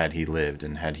done had he lived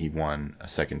and had he won a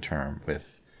second term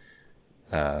with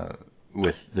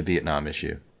the Vietnam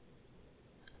issue.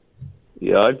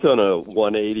 Yeah, I've done a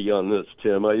 180 on this,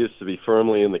 Tim. I used to be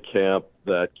firmly in the camp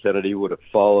that Kennedy would have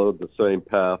followed the same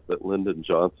path that Lyndon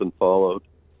Johnson followed.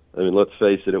 I mean, let's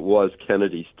face it, it was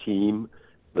Kennedy's team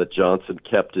that Johnson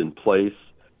kept in place,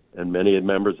 and many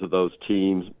members of those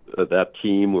teams, that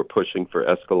team, were pushing for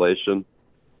escalation.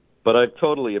 But I've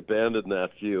totally abandoned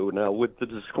that view now, with the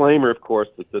disclaimer, of course,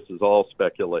 that this is all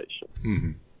speculation.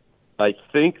 Mm-hmm. I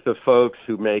think the folks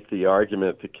who make the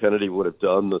argument that Kennedy would have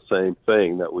done the same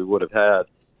thing, that we would have had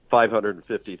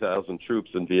 550,000 troops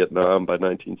in Vietnam by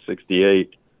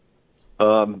 1968,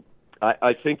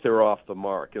 I think they're off the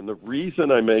mark. And the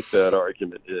reason I make that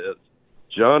argument is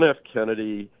John F.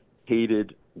 Kennedy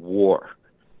hated war.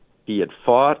 He had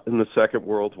fought in the Second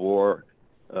World War.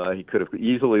 He could have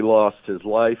easily lost his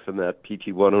life in that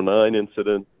PT-109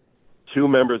 incident. 2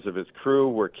 members of his crew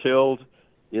were killed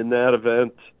in that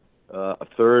event. A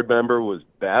third member was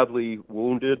badly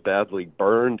wounded, badly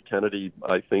burned. Kennedy,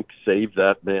 I think, saved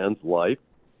that man's life.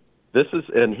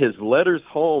 And his letters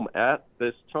home at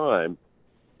this time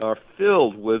are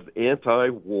filled with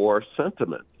anti-war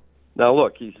sentiment. Now,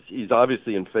 look, he's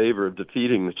obviously in favor of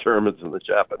defeating the Germans and the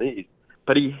Japanese,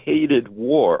 but he hated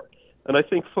war. And I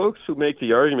think folks who make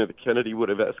the argument that Kennedy would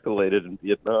have escalated in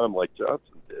Vietnam like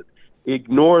Johnson did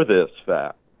ignore this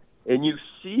fact. And you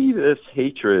see this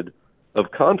hatred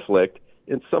of conflict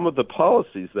in some of the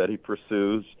policies that he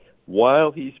pursues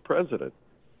while he's president.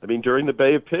 I mean, during the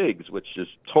Bay of Pigs, which is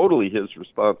totally his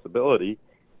responsibility,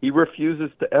 he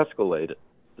refuses to escalate it,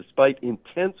 despite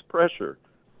intense pressure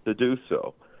to do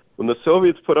so. When the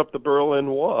Soviets put up the Berlin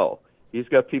Wall, he's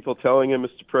got people telling him,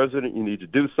 Mr. President, you need to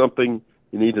do something.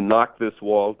 You need to knock this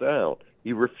wall down.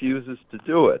 He refuses to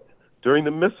do it. During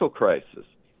the missile crisis,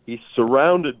 he's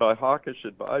surrounded by hawkish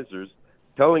advisors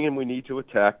telling him we need to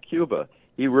attack Cuba.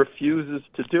 He refuses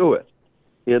to do it.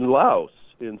 In Laos,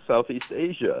 in Southeast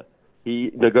Asia,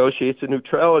 he negotiates a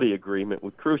neutrality agreement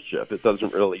with Khrushchev. It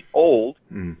doesn't really hold,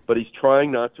 but he's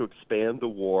trying not to expand the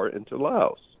war into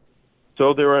Laos.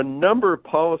 So there are a number of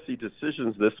policy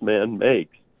decisions this man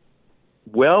makes,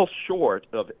 well short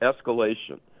of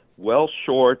escalation, well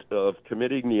short of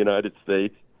committing the United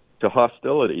States to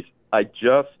hostilities. I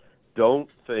just don't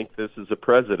think this is a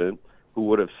president who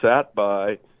would have sat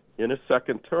by in a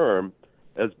second term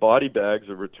as body bags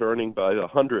are returning by the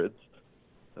hundreds,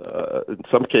 in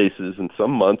some cases, in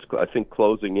some months, I think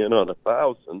closing in on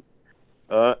 1,000.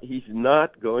 He's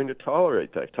not going to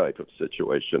tolerate that type of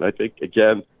situation. I think,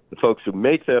 again, the folks who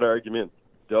make that argument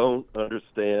don't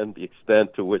understand the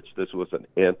extent to which this was an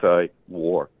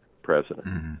anti-war president.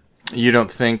 Mm-hmm. You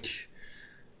don't think,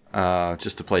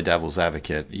 just to play devil's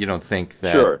advocate, you don't think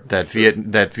that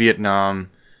that Vietnam,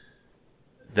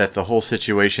 that the whole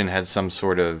situation had some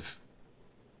sort of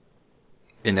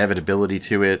inevitability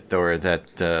to it, or that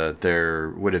there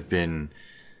would have been,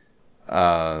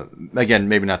 again,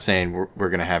 maybe not saying we're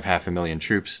going to have 500,000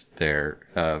 troops there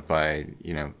by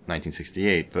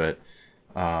 1968, but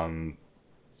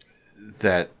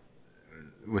that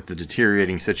with the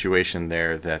deteriorating situation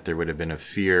there, that there would have been a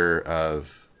fear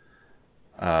of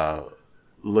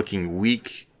looking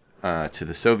weak to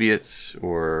the Soviets,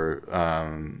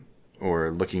 or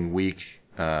looking weak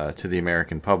to the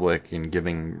American public, and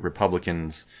giving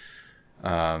Republicans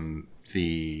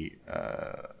the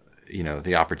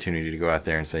opportunity to go out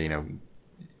there and say,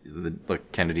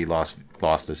 look, Kennedy lost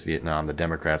us Vietnam, the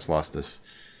Democrats lost us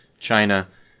China,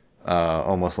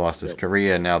 almost lost us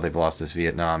Korea, now they've lost us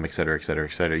Vietnam, et cetera, et cetera,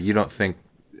 et cetera. You don't think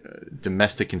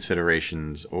domestic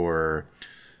considerations, or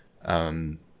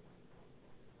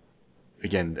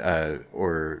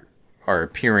or our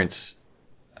appearance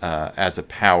as a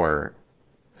power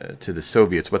to the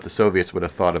Soviets, what the Soviets would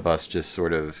have thought of us just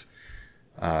sort of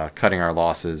cutting our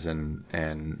losses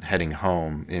and heading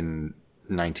home in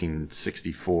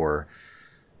 1964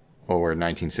 or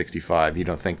 1965, you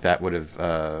don't think that would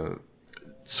have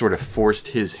sort of forced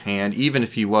his hand, even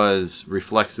if he was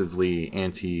reflexively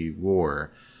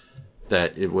anti-war,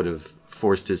 that it would have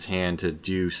forced his hand to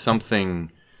do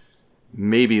something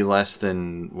maybe less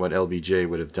than what LBJ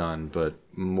would have done, but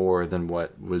more than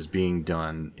what was being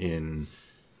done in,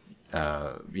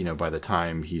 by the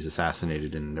time he's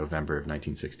assassinated in November of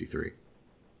 1963?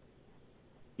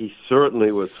 He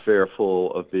certainly was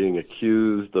fearful of being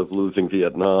accused of losing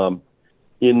Vietnam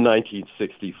in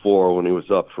 1964 when he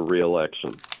was up for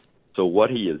re-election. So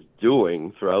what he is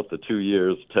doing throughout the 2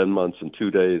 years, 10 months, and 2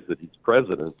 days that he's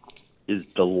president is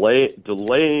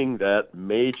delaying that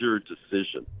major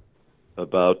decision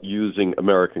about using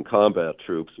American combat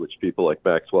troops, which people like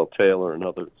Maxwell Taylor and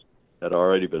others had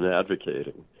already been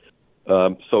advocating.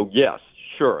 So yes,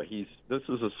 sure, this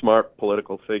is a smart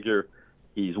political figure.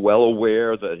 He's well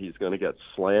aware that he's going to get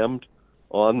slammed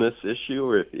on this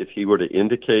issue if he were to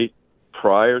indicate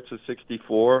prior to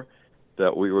 64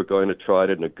 that we were going to try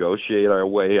to negotiate our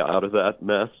way out of that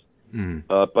mess.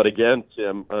 But again,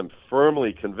 Tim, I'm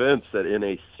firmly convinced that in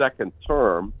a second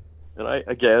term,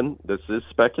 and this is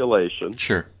speculation.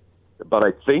 Sure. But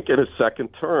I think in a second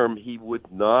term, he would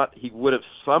have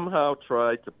somehow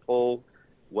tried to pull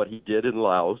what he did in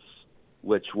Laos,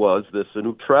 which was this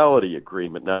neutrality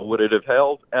agreement. Now, would it have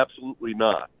held? Absolutely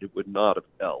not. It would not have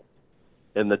held.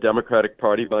 And the Democratic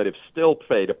Party might have still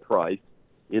paid a price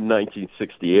in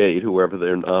 1968, whoever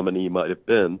their nominee might have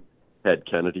been, had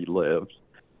Kennedy lived.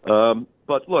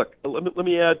 But look, let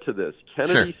me add to this.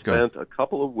 Kennedy spent a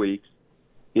couple of weeks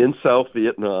in South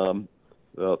Vietnam,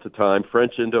 at the time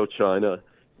French Indochina,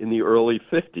 in the early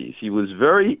 50s. He was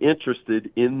very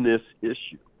interested in this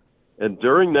issue. And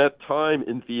during that time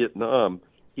in Vietnam,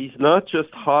 he's not just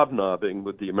hobnobbing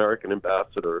with the American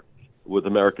ambassador, with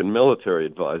American military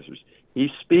advisors.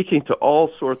 He's speaking to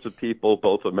all sorts of people,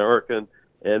 both American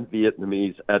and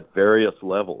Vietnamese, at various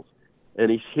levels. And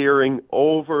he's hearing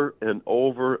over and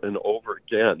over and over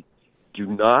again, do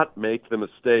not make the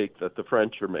mistake that the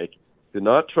French are making. Do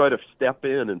not try to step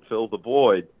in and fill the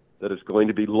void that is going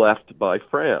to be left by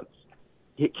France.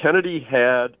 Kennedy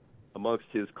had, amongst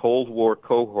his Cold War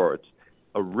cohorts,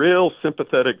 a real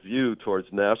sympathetic view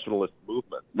towards nationalist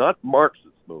movements, not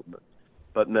Marxist movements,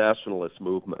 but nationalist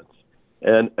movements.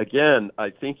 And again, I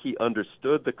think he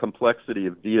understood the complexity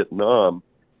of Vietnam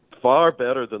far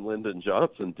better than Lyndon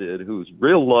Johnson did, whose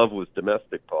real love was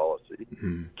domestic policy.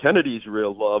 Kennedy's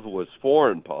real love was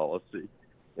foreign policy.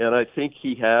 And I think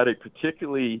he had a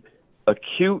particularly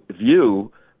acute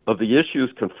view of the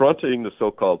issues confronting the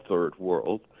so-called Third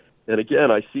World. And again,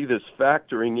 I see this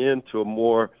factoring into a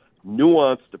more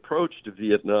nuanced approach to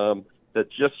Vietnam that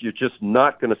you're just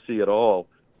not going to see at all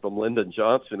from Lyndon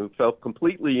Johnson, who felt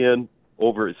completely in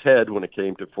over his head when it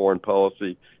came to foreign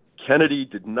policy. Kennedy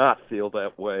did not feel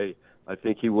that way. I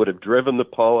think he would have driven the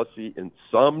policy in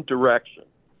some direction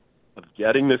of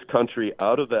getting this country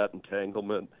out of that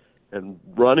entanglement and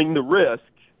running the risk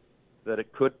that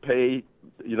it could could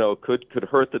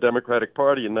hurt the Democratic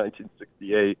Party in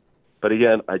 1968. But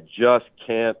again, I just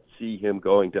can't see him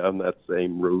going down that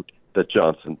same route that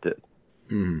Johnson did.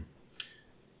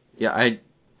 Yeah, I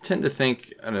tend to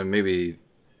think, I don't know, maybe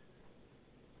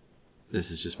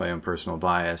this is just my own personal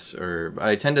bias, but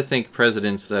I tend to think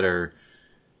presidents that are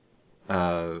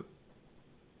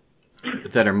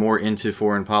more into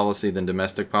foreign policy than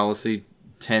domestic policy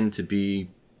tend to be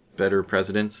better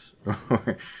presidents,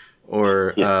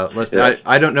 or less. Yeah.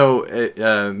 I don't know.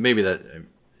 Maybe that.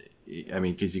 I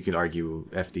mean, because you could argue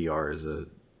FDR is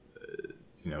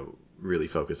really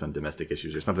focused on domestic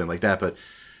issues or something like that,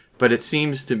 but it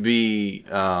seems to be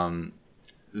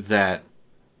that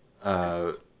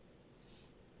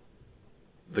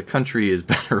the country is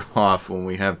better off when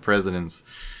we have presidents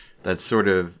that sort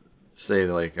of say,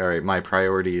 like, all right, my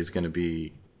priority is going to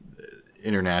be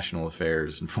international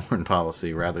affairs and foreign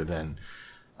policy rather than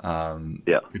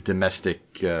domestic.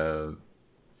 I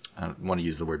don't want to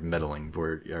use the word meddling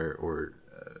or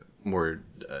more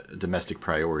domestic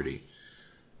priority.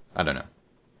 I don't know.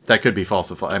 That could be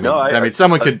falsified. I mean,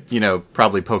 someone could,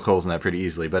 probably poke holes in that pretty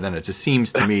easily. But then it just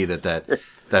seems to me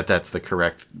that's the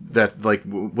correct. That, like,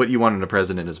 what you want in a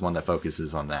president is one that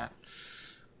focuses on that.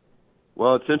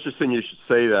 Well, it's interesting you should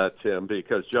say that, Tim,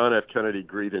 because John F. Kennedy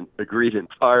agreed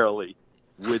entirely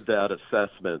with that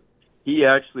assessment. He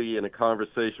actually, in a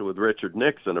conversation with Richard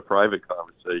Nixon, a private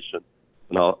conversation,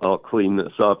 and I'll clean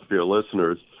this up for your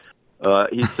listeners,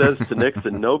 he says to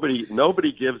Nixon,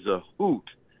 nobody gives a hoot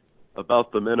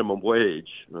about the minimum wage.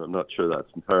 I'm not sure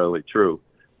that's entirely true,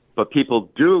 but people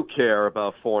do care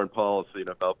about foreign policy and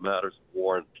about matters of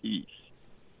war and peace.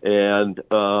 And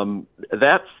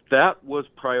that was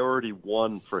priority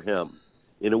one for him.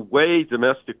 In a way,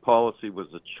 domestic policy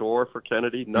was a chore for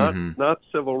Kennedy, not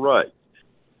civil rights,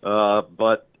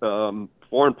 but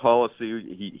foreign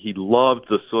policy. He loved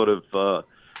the sort of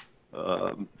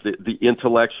the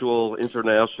intellectual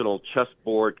international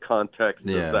chessboard context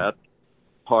of that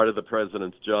part of the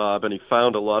president's job, and he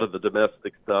found a lot of the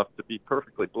domestic stuff to be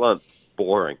perfectly blunt,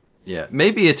 boring. Yeah,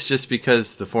 maybe it's just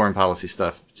because the foreign policy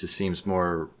stuff just seems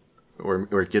more, or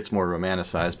it gets more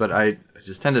romanticized, but I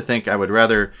just tend to think I would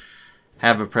rather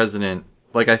have a president,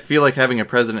 like, I feel like having a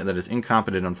president that is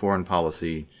incompetent on foreign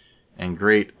policy and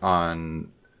great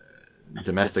on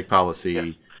domestic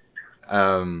policy,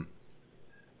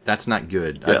 that's not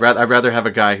good. Yeah. I'd rather have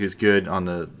a guy who's good on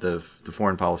the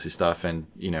foreign policy stuff and,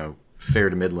 fair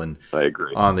to middling I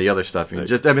agree. on the other stuff. And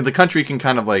I mean, the country can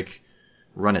kind of like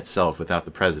run itself without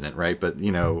the president, right? But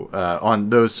on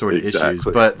those sort of issues,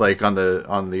 but like on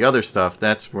the other stuff,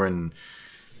 that's when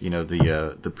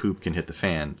the poop can hit the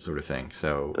fan, sort of thing.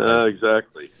 So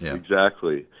exactly.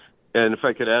 And if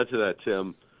I could add to that,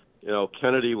 Tim,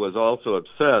 Kennedy was also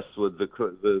obsessed with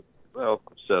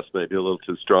obsessed maybe a little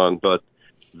too strong, but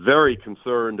very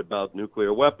concerned about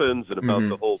nuclear weapons and about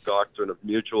the whole doctrine of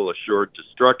mutual assured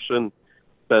destruction.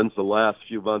 Spends the last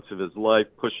few months of his life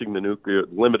pushing the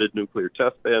limited nuclear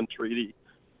test ban treaty,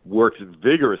 works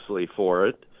vigorously for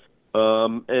it,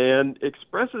 and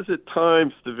expresses at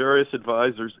times to various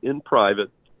advisors in private.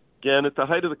 Again, at the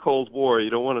height of the Cold War, you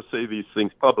don't want to say these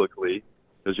things publicly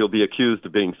because you'll be accused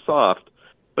of being soft,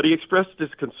 but he expressed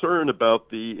his concern about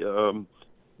the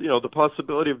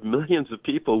possibility of millions of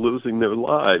people losing their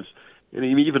lives. And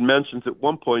he even mentions at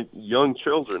one point young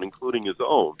children, including his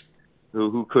own,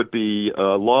 who could be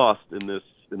lost in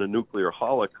a nuclear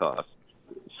holocaust.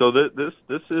 So this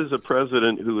is a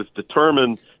president who is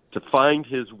determined to find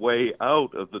his way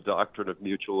out of the doctrine of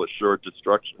mutual assured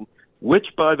destruction,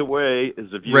 which, by the way,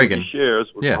 is a view he shares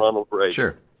with Ronald Reagan.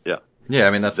 Sure. Yeah. Yeah,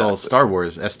 I mean, that's all Star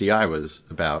Wars SDI was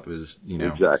about,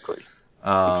 Exactly.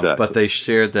 But they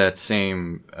shared that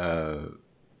same,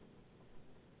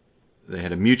 they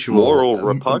had a mutual... Moral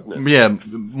repugnance.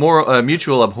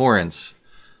 Mutual abhorrence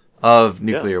of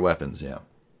nuclear weapons,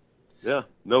 Yeah,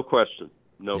 no question.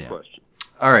 No question.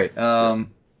 All right,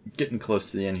 getting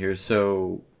close to the end here,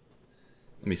 so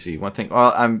let me see. One thing,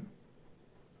 well,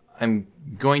 I'm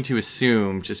going to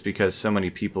assume, just because so many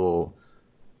people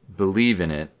believe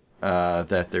in it,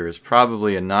 that there is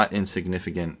probably a not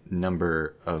insignificant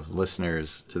number of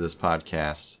listeners to this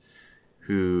podcast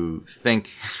who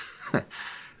think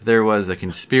there was a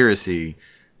conspiracy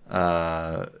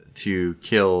to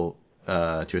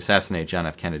assassinate John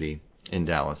F. Kennedy in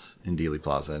Dallas, in Dealey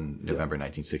Plaza in November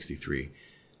 1963.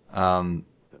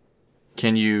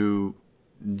 Can you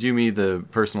do me the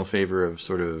personal favor of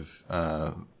sort of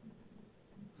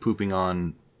pooping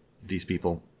on these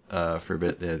people for a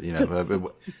bit?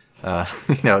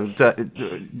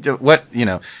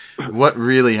 What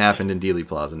really happened in Dealey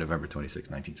Plaza, November 26,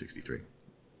 1963?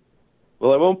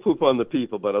 Well, I won't poop on the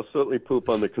people, but I'll certainly poop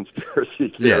on the conspiracy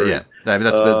theory. Yeah. I mean,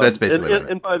 that's basically what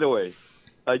and by the way,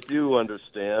 I do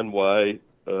understand why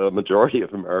a majority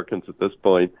of Americans at this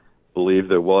point believe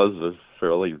there was a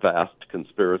fairly vast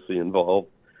conspiracy involved.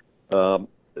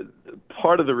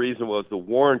 Part of the reason was the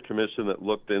Warren Commission that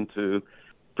looked into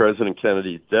President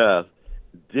Kennedy's death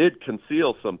did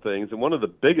conceal some things, and one of the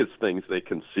biggest things they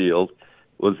concealed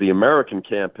was the American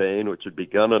campaign, which had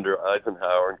begun under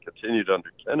Eisenhower and continued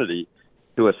under Kennedy,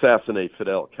 to assassinate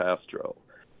Fidel Castro.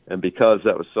 And because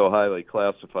that was so highly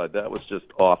classified, that was just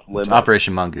off limits.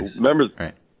 Operation Mongoose.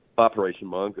 Right. Operation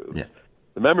Mongoose. Yeah.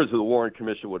 The members of the Warren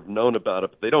Commission would have known about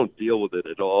it, but they don't deal with it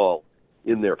at all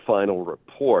in their final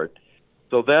report.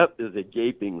 So that is a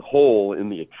gaping hole in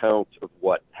the account of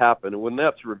what happened. And when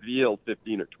that's revealed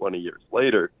 15 or 20 years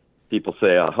later, people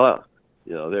say,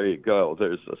 there you go.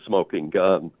 There's a smoking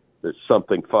gun. There's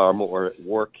something far more at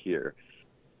work here.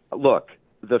 Look,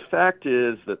 the fact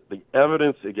is that the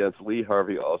evidence against Lee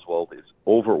Harvey Oswald is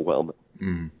overwhelming.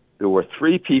 Mm-hmm. There were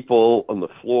 3 people on the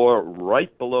floor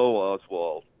right below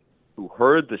Oswald who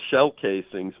heard the shell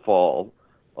casings fall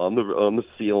on the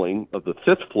ceiling of the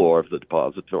 5th floor of the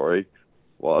depository.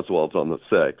 Oswald's on the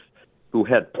 6th, who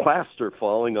had plaster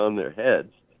falling on their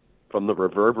heads from the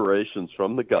reverberations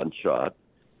from the gunshot.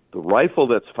 The rifle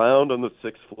that's found on the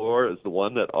 6th floor is the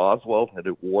one that Oswald had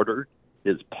ordered.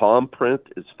 His palm print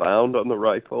is found on the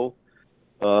rifle.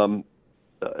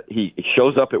 He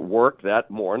shows up at work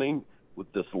that morning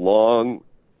with this long,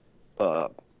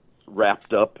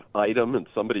 wrapped up item, and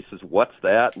somebody says, "What's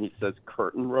that?" And he says,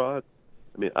 "Curtain rod."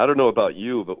 I mean, I don't know about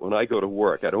you, but when I go to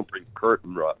work, I don't bring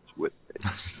curtain rods with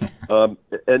me.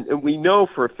 And we know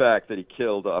for a fact that he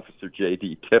killed Officer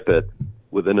J.D. Tippit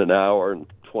within an hour and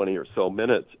 20 or so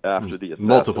minutes after the assassination.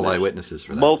 Multiple eyewitnesses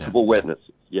for that. Multiple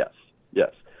witnesses, yes.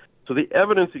 So the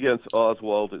evidence against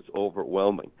Oswald is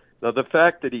overwhelming. Now, the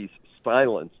fact that he's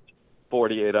silenced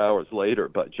 48 hours later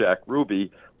by Jack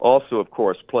Ruby also, of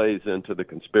course, plays into the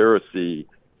conspiracy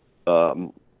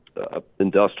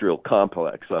industrial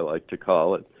complex, I like to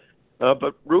call it.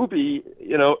 But Ruby,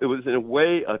 it was in a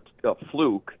way a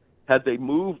fluke. Had they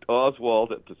moved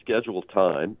Oswald at the scheduled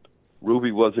time,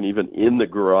 Ruby wasn't even in the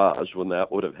garage when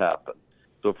that would have happened.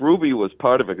 So if Ruby was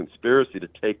part of a conspiracy to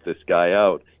take this guy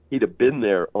out, he'd have been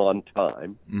there on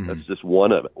time. Mm-hmm. That's just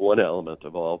one element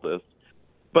of all this.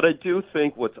 But I do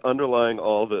think what's underlying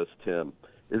all this, Tim,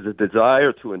 is a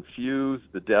desire to infuse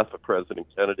the death of President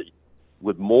Kennedy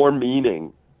with more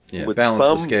meaning, Yeah, with balance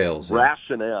some the scales.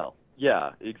 rationale.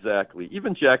 Yeah, exactly.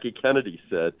 Even Jackie Kennedy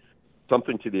said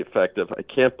something to the effect of, "I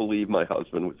can't believe my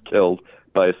husband was killed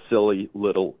by a silly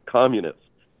little communist."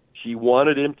 She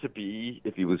wanted him to be,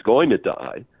 if he was going to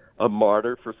die, a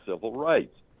martyr for civil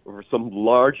rights or for some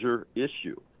larger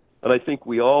issue. And I think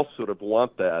we all sort of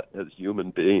want that as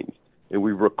human beings. And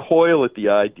we recoil at the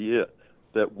idea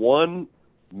that one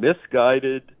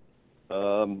misguided,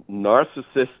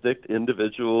 narcissistic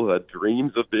individual who had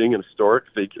dreams of being an historic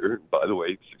figure, and by the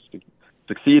way,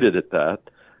 succeeded at that,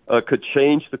 could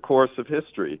change the course of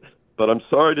history. But I'm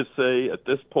sorry to say, at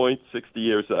this point, 60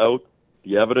 years out,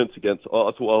 the evidence against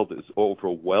Oswald is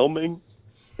overwhelming.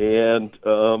 And,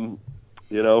 but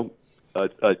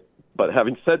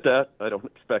having said that, I don't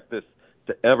expect this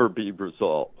to ever be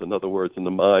resolved. In other words, in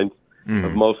the minds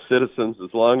of most citizens,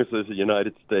 as long as there's a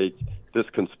United States, this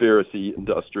conspiracy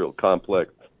industrial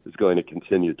complex is going to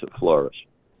continue to flourish.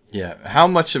 Yeah. How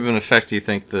much of an effect do you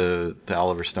think the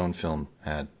Oliver Stone film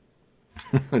had?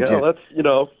 Which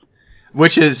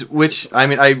I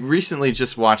mean, I recently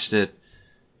just watched it,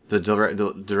 the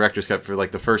director's cut, for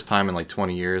like the first time in like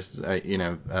 20 years,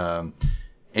 and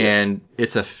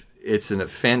it's a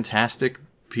fantastic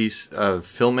piece of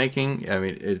filmmaking. I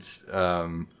mean, it's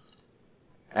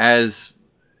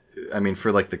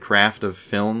for like the craft of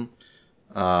film,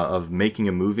 of making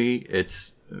a movie,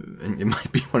 it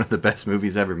might be one of the best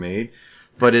movies ever made,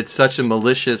 but it's such a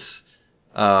malicious,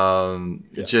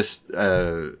 just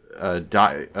a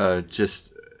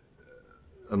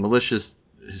malicious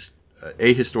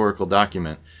ahistorical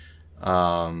document,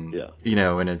 and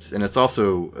it's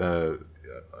also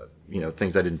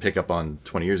things I didn't pick up on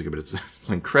 20 years ago, but it's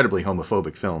an incredibly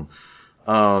homophobic film.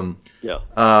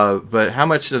 But how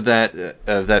much of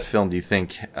that film do you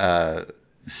think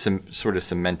sort of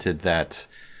cemented that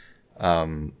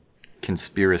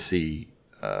conspiracy?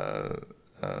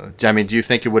 I mean, do you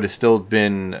think it would have still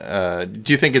been?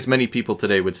 Do you think as many people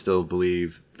today would still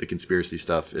believe the conspiracy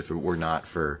stuff if it were not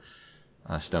for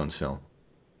Stone's film?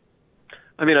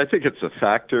 I mean, I think it's a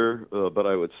factor, but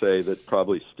I would say that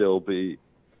probably still be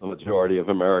a majority of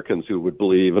Americans who would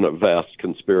believe in a vast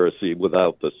conspiracy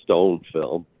without the Stone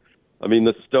film. I mean,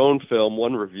 the Stone film,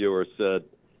 one reviewer said,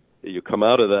 you come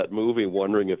out of that movie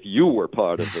wondering if you were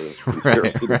part of the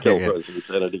conspiracy to kill President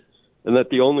Kennedy. And that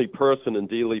the only person in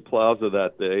Dealey Plaza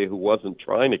that day who wasn't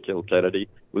trying to kill Kennedy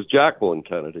was Jacqueline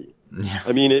Kennedy. Yeah.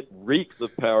 I mean, it reeks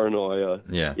of paranoia.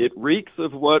 Yeah. It reeks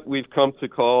of what we've come to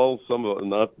call,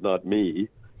 not me,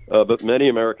 but many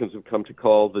Americans have come to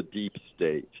call the deep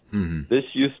state. Mm-hmm. This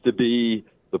used to be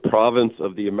the province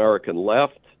of the American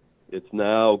left. It's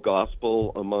now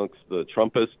gospel amongst the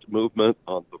Trumpist movement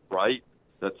on the right,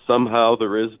 that somehow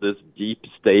there is this deep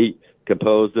state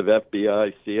composed of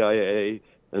FBI, CIA,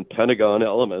 and Pentagon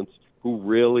elements who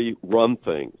really run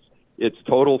things. It's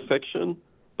total fiction,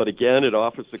 but again, it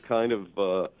offers a kind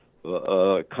of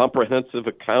comprehensive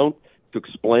account to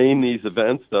explain these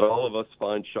events that all of us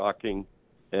find shocking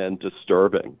and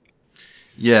disturbing.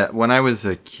 Yeah, when I was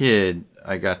a kid,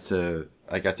 I got to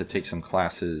take some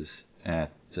classes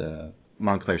at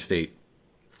Montclair State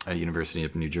University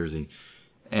of New Jersey,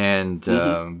 and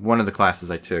one of the classes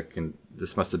I took, and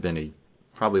this must have been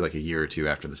probably like a year or two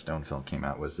after the Stone film came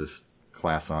out, was this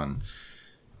class on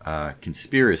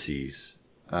conspiracies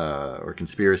or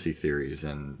conspiracy theories,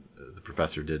 and the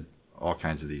professor did all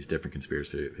kinds of these different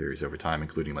conspiracy theories over time,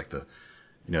 including like the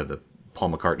Paul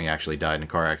McCartney actually died in a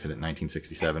car accident in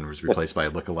 1967 and was replaced by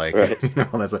a lookalike. Right.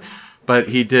 All that stuff. But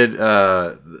he did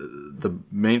the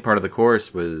main part of the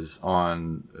course was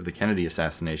on the Kennedy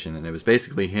assassination, and it was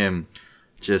basically him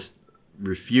just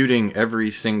refuting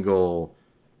every single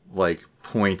like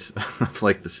point of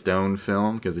like the Stone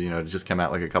film, because it just came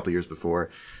out like a couple years before.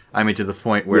 I mean, to the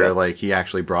point where like he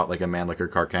actually brought like a Mannlicher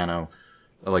Carcano,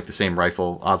 like the same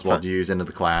rifle Oswald used, into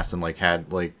the class, and like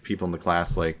had like people in the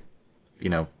class like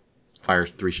fire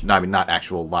three. Not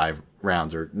actual live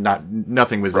rounds, or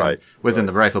nothing was in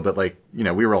the rifle, but like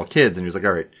we were all kids, and he was like,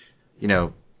 all right,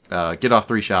 get off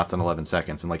 3 shots in 11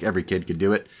 seconds, and like every kid could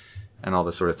do it. And all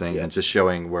this sort of thing, and just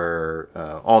showing where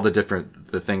all the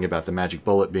thing about the magic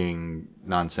bullet being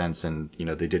nonsense, and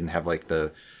they didn't have like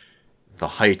the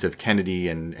height of Kennedy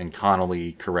and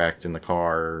Connolly correct in the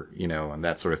car, and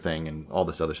that sort of thing, and all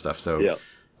this other stuff. So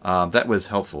that was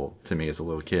helpful to me as a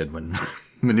little kid when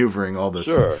maneuvering all this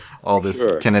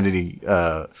Kennedy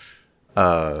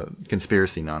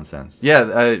conspiracy nonsense.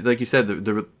 Yeah, like you said,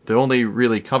 the only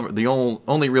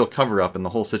real cover up in the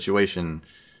whole situation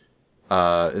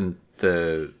in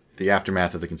the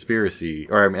aftermath of the conspiracy,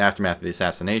 or aftermath of the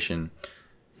assassination,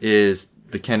 is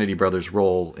the Kennedy brothers'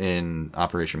 role in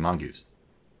Operation Mongoose.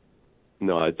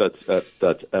 No,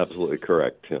 that's absolutely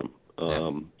correct, Tim.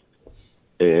 Look,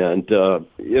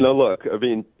 I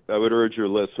mean, I would urge your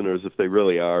listeners, if they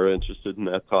really are interested in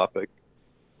that topic,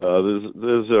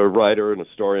 there's a writer and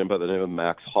historian by the name of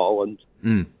Max Holland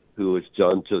who has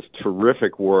done just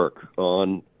terrific work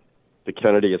on the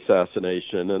Kennedy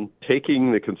assassination and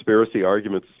taking the conspiracy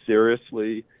arguments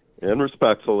seriously and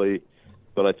respectfully,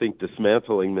 but I think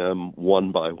dismantling them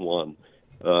one by one.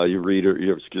 Your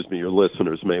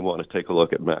listeners may want to take a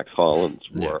look at Max Holland's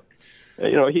work.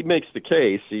 He makes the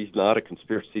case. He's not a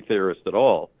conspiracy theorist at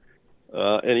all,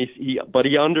 but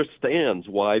he understands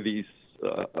why these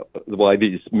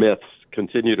myths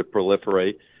continue to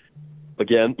proliferate.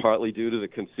 Again, partly due to the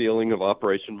concealing of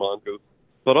Operation Mongoose,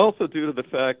 but also due to the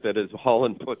fact that, as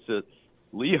Holland puts it,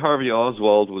 Lee Harvey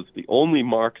Oswald was the only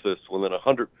Marxist within a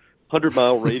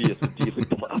 100-mile radius of Dealey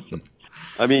Plaza.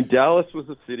 I mean, Dallas was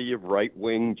a city of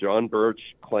right-wing John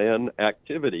Birch Klan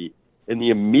activity, and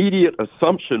the immediate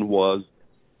assumption was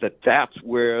that that's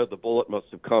where the bullet must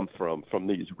have come from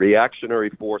these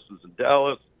reactionary forces in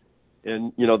Dallas.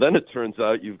 And, then it turns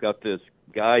out you've got this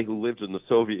guy who lived in the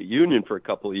Soviet Union for a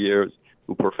couple of years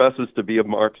who professes to be a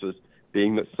Marxist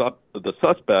being the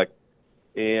suspect,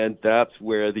 and that's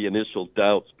where the initial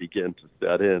doubts begin to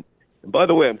set in. And by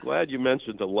the way, I'm glad you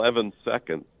mentioned 11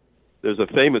 seconds. There's a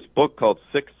famous book called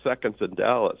 6 Seconds in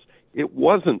Dallas. It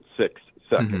wasn't 6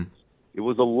 seconds. It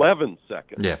was 11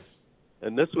 seconds. Yeah.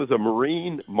 And this was a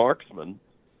Marine marksman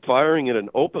firing at an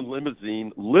open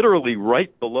limousine literally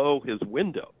right below his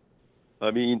window.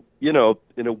 I mean, in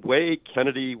a way,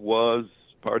 Kennedy was,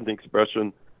 pardon the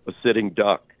expression, a sitting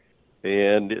duck.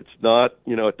 And it's not,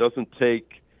 it doesn't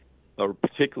take a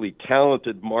particularly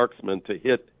talented marksman to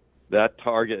hit that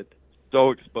target so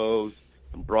exposed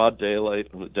in broad daylight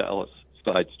on a Dallas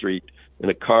side street in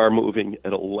a car moving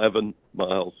at 11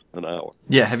 miles an hour.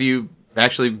 Yeah, have you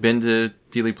actually been to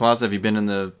Dealey Plaza? Have you been in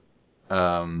the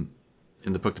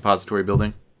book depository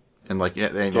building? And So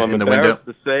I'm in the window? embarrassed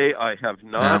to say I have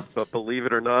not, but believe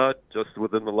it or not, just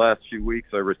within the last few weeks,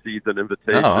 I received an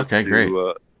invitation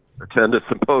to attend a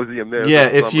symposium there. Yeah,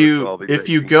 if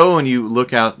you go and you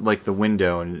look out like the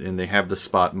window and they have the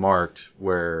spot marked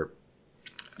where,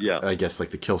 I guess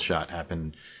like the kill shot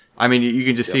happened. I mean, you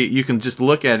can just see, you can just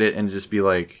look at it and just be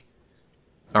like,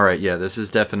 all right, yeah, this is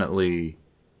definitely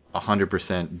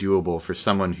 100% doable for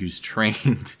someone who's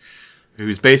trained,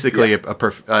 who's basically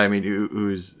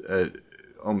who's a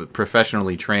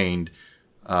professionally trained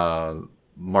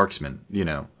marksman,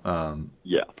 No,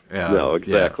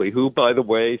 exactly. Who, by the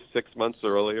way, 6 months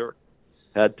earlier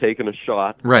had taken a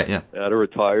shot at a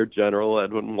retired General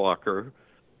Edwin Walker,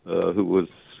 who was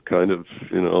kind of,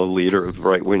 a leader of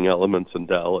right-wing elements in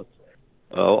Dallas.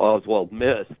 Oswald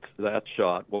missed that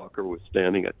shot. Walker was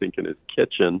standing, I think, in his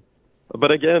kitchen.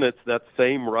 But again, it's that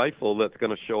same rifle that's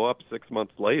going to show up 6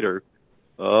 months later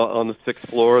on the 6th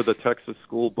floor of the Texas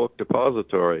School Book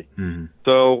Depository. Mm-hmm.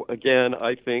 So again,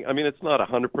 it's not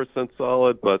 100%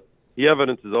 solid, but the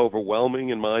evidence is overwhelming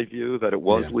in my view that it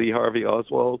was Lee Harvey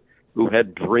Oswald who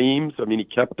had dreams. I mean, he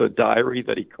kept a diary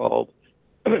that he called,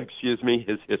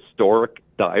 his historic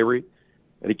diary.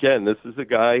 And again, this is a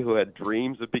guy who had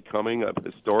dreams of becoming a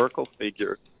historical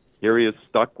figure. Here he is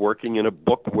stuck working in a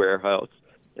book warehouse,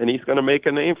 and he's going to make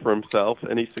a name for himself,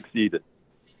 and he succeeded.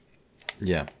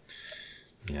 Yeah.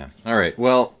 All right.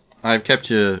 Well, I've kept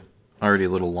you already a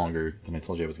little longer than I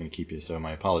told you I was going to keep you, so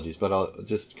my apologies. But I'll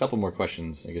just a couple more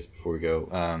questions, I guess, before we go.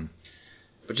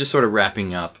 But just sort of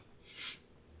wrapping up.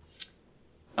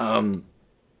 Why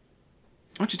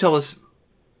don't you tell us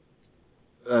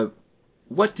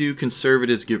what do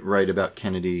conservatives get right about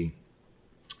Kennedy,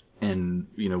 and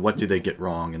what do they get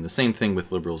wrong? And the same thing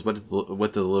with liberals. What do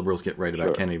the liberals get right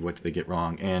about Kennedy? What do they get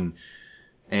wrong?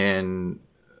 And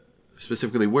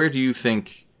specifically, where do you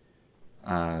think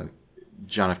John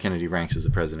F. Kennedy ranks as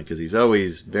a president? Because he's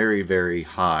always very, very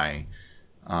high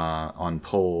on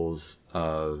polls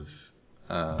of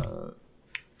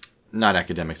not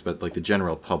academics, but like the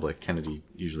general public. Kennedy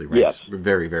usually ranks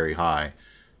very, very high,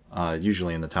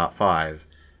 usually in the top 5.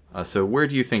 So where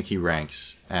do you think he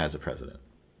ranks as a president?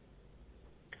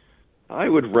 I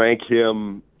would rank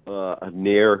him a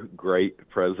near great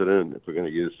president, if we're going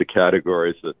to use the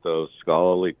categories that those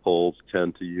scholarly polls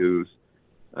tend to use.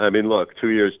 I mean, look, 2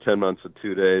 years, 10 months, and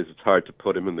 2 days, it's hard to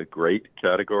put him in the great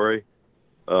category.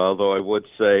 Although I would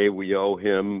say we owe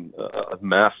him a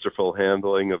masterful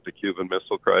handling of the Cuban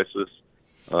Missile Crisis.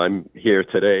 I'm here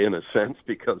today, in a sense,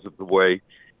 because of the way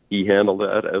he handled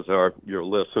that, as are your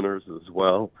listeners as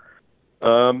well.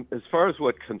 As far as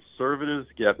what conservatives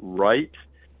get right,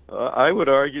 I would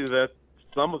argue that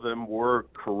some of them were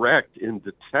correct in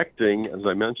detecting, as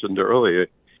I mentioned earlier,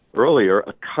 earlier,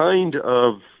 a kind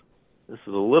of, this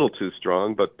is a little too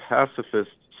strong, but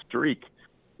pacifist streak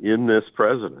in this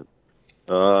president.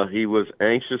 He was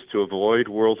anxious to avoid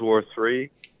World War III.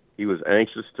 He was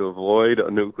anxious to avoid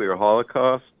a nuclear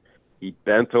holocaust. He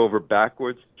bent over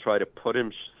backwards to try to put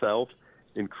himself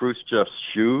in Khrushchev's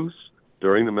shoes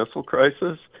during the missile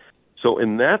crisis. So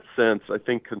in that sense, I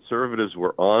think conservatives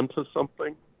were on to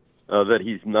something, that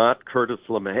he's not Curtis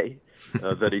LeMay,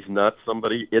 that he's not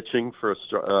somebody itching for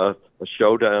a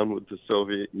showdown with the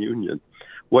Soviet Union.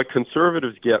 What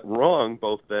conservatives get wrong,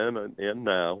 both then and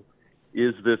now,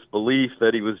 is this belief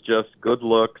that he was just good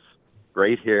looks,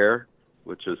 great hair,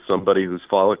 which is somebody who's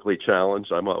follically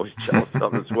challenged. I'm always jealous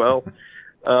of as well.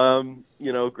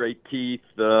 Great teeth,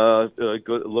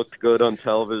 looked good on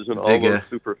television, all those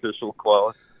superficial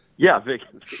qualities. Yeah, Vigor,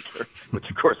 which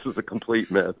of course is a complete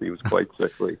myth. He was quite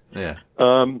sickly. Yeah.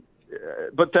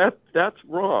 But that's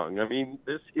wrong. I mean,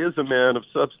 this is a man of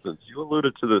substance. You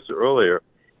alluded to this earlier.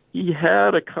 He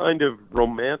had a kind of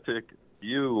romantic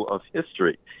view of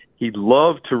history. He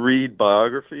loved to read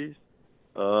biographies.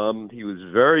 He was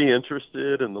very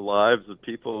interested in the lives of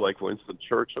people like Winston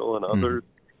Churchill and others.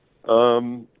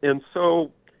 And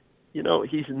so,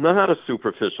 he's not a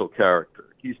superficial character.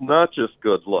 He's not just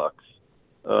good looks.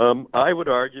 I would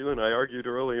argue, and I argued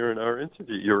earlier in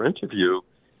your interview,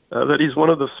 that he's one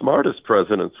of the smartest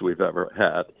presidents we've ever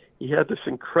had. He had this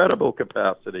incredible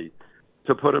capacity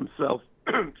to put himself,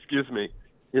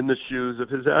 in the shoes of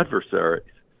his adversaries,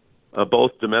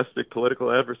 both domestic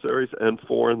political adversaries and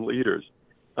foreign leaders.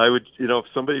 I would, if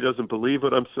somebody doesn't believe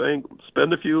what I'm saying,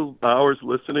 spend a few hours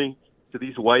listening to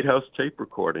these White House tape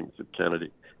recordings of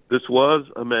Kennedy. This was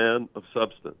a man of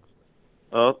substance.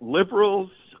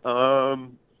 Liberals,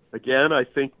 again, I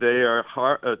think they are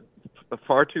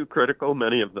far too critical,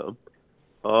 many of them,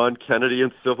 on Kennedy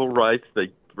and civil rights.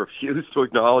 They refuse to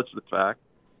acknowledge the fact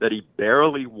that he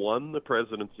barely won the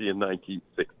presidency in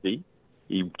 1960.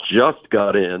 He just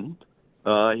got in.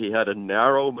 He had a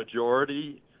narrow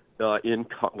majority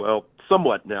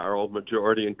somewhat narrow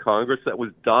majority in Congress that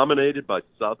was dominated by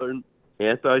Southern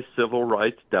anti-civil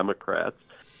rights Democrats.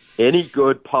 Any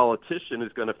good politician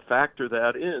is going to factor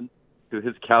that in to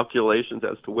his calculations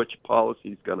as to which policy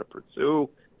he's going to pursue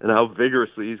and how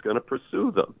vigorously he's going to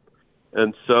pursue them.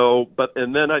 And so,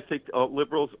 and then I think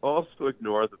liberals also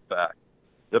ignore the fact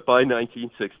that by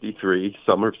 1963,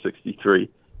 summer of 63,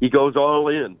 he goes all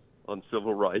in on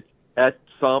civil rights at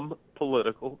some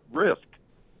political risk.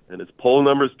 And his poll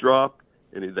numbers drop,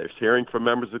 and they're hearing from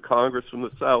members of Congress from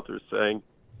the South who are saying,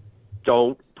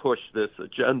 don't push this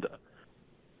agenda.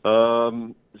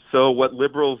 So what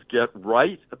liberals get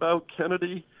right about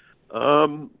Kennedy,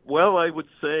 I would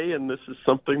say, and this is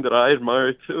something that I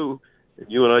admire too, and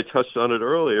you and I touched on it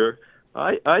earlier,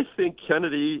 I think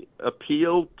Kennedy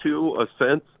appealed to a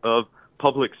sense of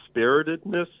public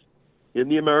spiritedness in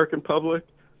the American public.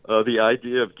 The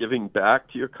idea of giving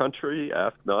back to your country,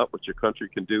 ask not what your country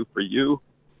can do for you,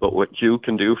 but what you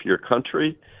can do for your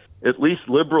country. At least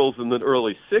liberals in the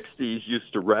early 60s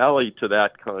used to rally to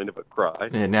that kind of a cry.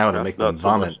 Yeah, now it'll make them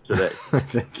vomit. So much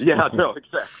today. Yeah, no,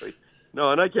 exactly.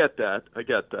 No, and I get that.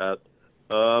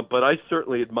 But I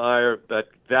certainly admire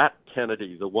that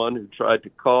Kennedy, the one who tried to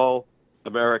call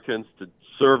Americans to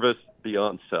service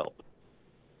beyond self.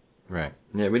 Right.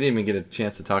 Yeah, we didn't even get a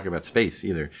chance to talk about space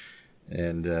either.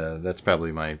 And that's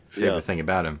probably my favorite thing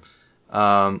about him.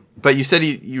 But you said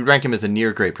you rank him as a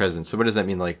near great president. So what does that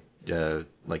mean? Like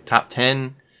top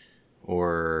 10,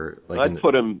 or like? I'd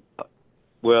put him.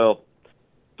 Well,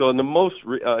 so in the most,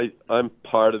 I'm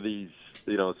part of these.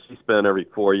 C-SPAN every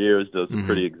 4 years does a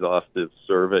pretty exhaustive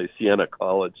survey. Siena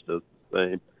College does the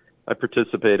same. I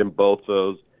participate in both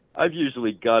those. I've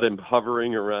usually got him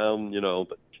hovering around,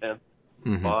 the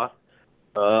 10th spot.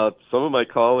 Some of my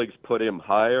colleagues put him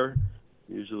higher,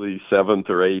 usually 7th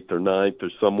or 8th or 9th or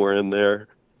somewhere in there.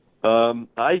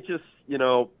 I just,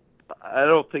 I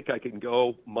don't think I can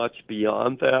go much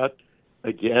beyond that,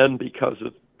 again, because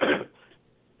of,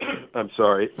 I'm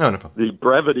sorry, the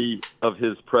brevity of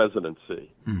his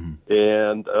presidency.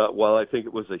 And while I think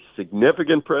it was a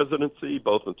significant presidency,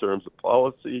 both in terms of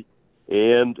policy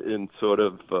and in sort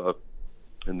of,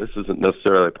 and this isn't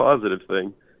necessarily a positive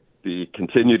thing, the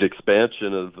continued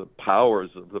expansion of the powers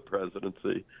of the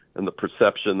presidency and the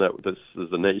perception that this is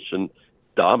a nation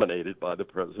dominated by the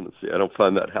presidency. I don't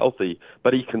find that healthy,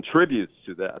 but he contributes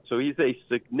to that. So he's a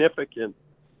significant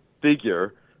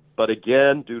figure, but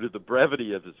again, due to the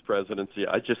brevity of his presidency,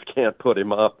 I just can't put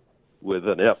him up with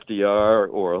an FDR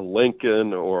or a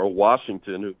Lincoln or a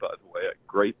Washington, who, by the way, I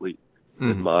greatly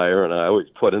admire, and I always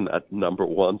put in that number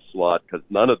one slot because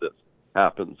none of this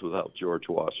happens without George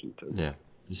Washington. Yeah.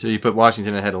 So you put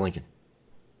Washington ahead of Lincoln.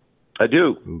 I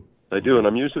do. Ooh. I do, and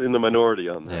I'm usually in the minority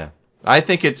on that. Yeah. I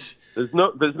think it's There's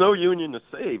no Union to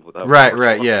save without right, George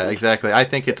yeah, Washington. exactly. I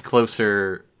think it's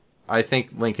closer. I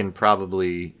think Lincoln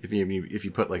probably, if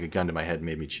you put like a gun to my head and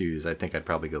made me choose, I think I'd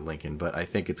probably go Lincoln. But I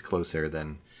think it's closer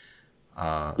than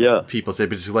people say.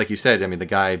 But just like you said, I mean, the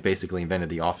guy basically invented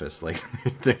the office. Like,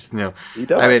 there's no. He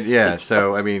does. I mean, yeah.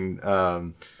 So I mean,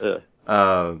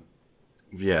 Yeah.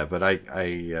 yeah. But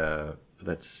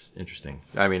that's interesting.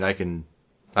 I mean, I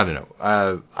don't know.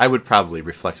 I would probably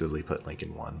reflexively put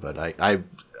Lincoln 1, but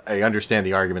I understand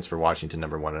the arguments for Washington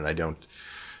number 1, and I don't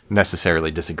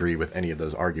necessarily disagree with any of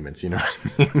those arguments. You know what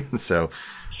I mean? So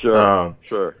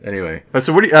Sure. Anyway,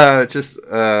 so what do you just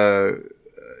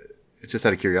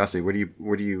out of curiosity,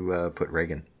 where do you put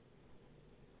Reagan?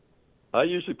 I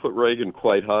usually put Reagan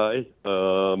quite high,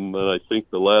 and I think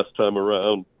the last time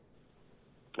around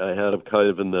I had him kind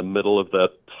of in the middle of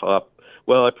that top.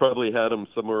 Well, I probably had him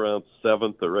somewhere around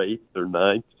 7th or 8th or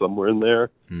 9th, somewhere in there.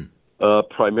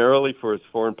 Primarily for his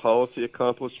foreign policy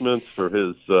accomplishments, for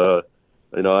his,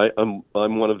 I'm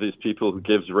one of these people who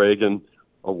gives Reagan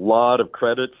a lot of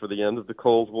credit for the end of the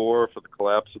Cold War, for the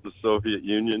collapse of the Soviet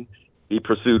Union. He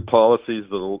pursued policies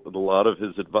that a lot of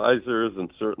his advisors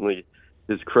and certainly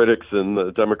his critics in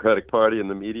the Democratic Party and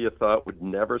the media thought would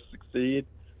never succeed.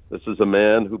 This is a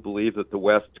man who believed that the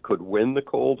West could win the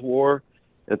Cold War,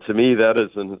 and to me that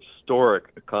is an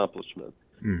historic accomplishment.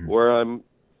 Mm-hmm. Where I'm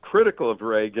critical of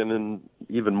Reagan, and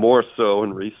even more so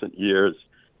in recent years,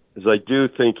 is I do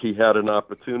think he had an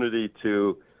opportunity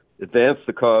to advance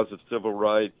the cause of civil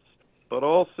rights, but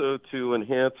also to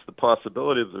enhance the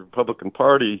possibility that the Republican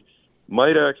Party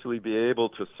might actually be able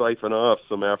to siphon off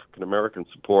some African-American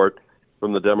support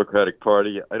from the Democratic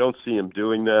Party. I don't see him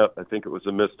doing that. I think it was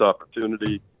a missed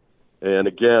opportunity. And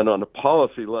again, on a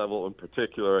policy level in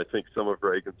particular, I think some of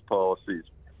Reagan's policies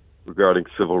regarding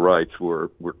civil rights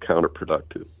were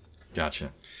counterproductive.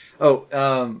 Gotcha. Oh,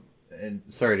 and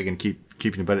sorry to again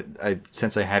keeping you, but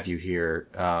since I have you here,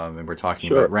 and we're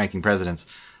talking about ranking presidents,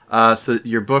 so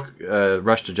your book,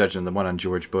 Rush to Judgment, the one on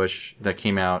George Bush that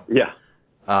came out,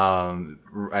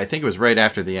 I think it was right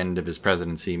after the end of his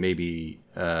presidency, maybe.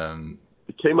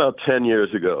 It came out 10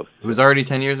 years ago. It was already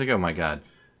 10 years ago? My God.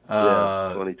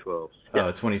 2012. Yeah.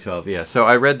 2012, yeah. So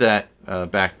I read that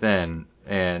back then,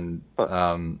 and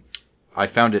I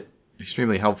found it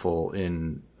extremely helpful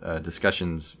in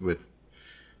discussions with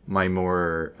my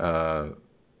more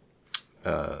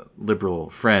liberal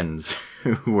friends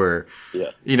who were,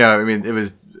 I mean, it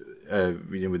was,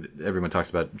 everyone talks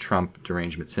about Trump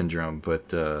derangement syndrome,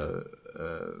 but a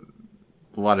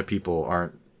lot of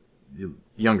people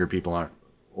younger people aren't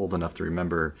old enough to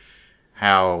remember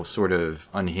how sort of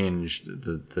unhinged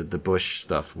the Bush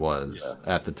stuff was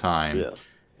at the time. Yeah.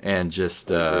 And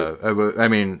just, I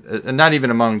mean, not even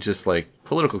among just like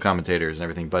political commentators and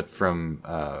everything, but from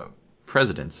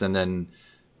presidents, and then,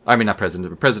 I mean, not presidents,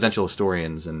 but presidential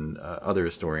historians and other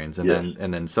historians,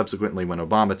 and then subsequently when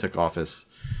Obama took office,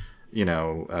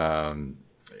 I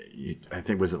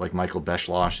think was it like Michael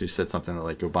Beschloss who said something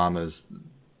like Obama's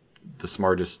the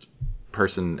smartest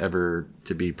person ever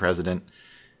to be president,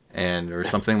 or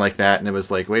something like that, and it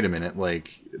was like, wait a minute,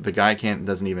 like the guy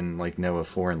doesn't even like know a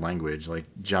foreign language. Like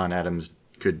John Adams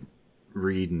could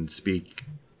read and speak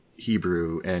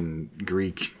Hebrew and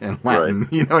Greek and Latin.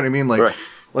 Right. You know what I mean? Like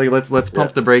let's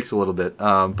pump the brakes a little bit.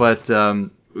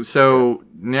 So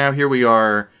now here we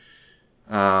are.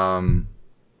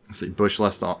 Let's see, Bush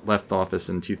left office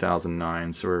in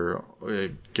 2009, so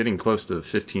we're getting close to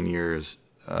 15 years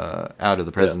out of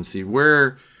the presidency. Yeah.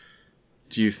 Where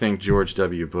do you think George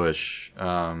W. Bush,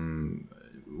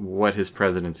 where his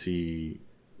presidency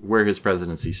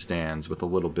stands with a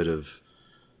little bit of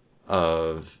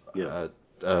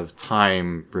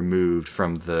time removed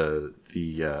from the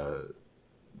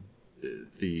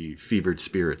fevered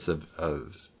spirits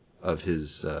of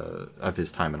his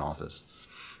time in office?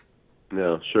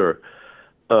 Yeah, sure.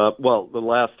 Well, the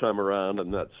last time around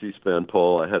in that C-SPAN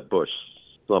poll, I had Bush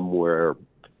somewhere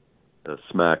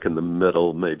smack in the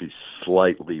middle, maybe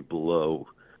slightly below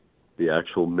the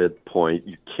actual midpoint.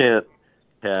 You can't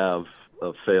have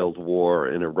a failed war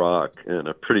in Iraq and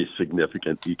a pretty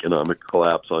significant economic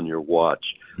collapse on your watch,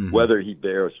 whether he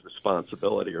bears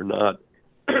responsibility or not.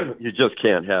 You just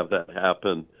can't have that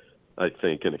happen, I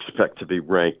think, and expect to be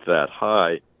ranked that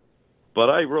high. But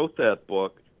I wrote that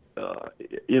book,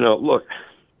 look,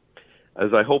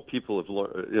 as I hope people have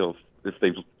learned, if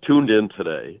they've tuned in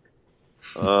today,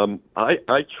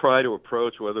 I try to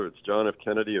approach whether it's John F.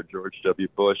 Kennedy or George W.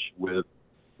 Bush with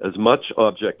as much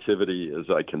objectivity as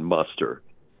I can muster.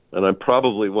 and I'm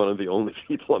probably one of the only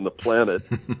people on the planet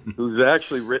who's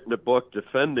actually written a book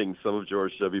defending some of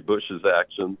George W. Bush's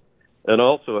actions and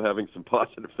also having some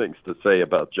positive things to say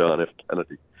about John F.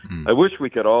 Kennedy. I wish we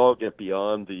could all get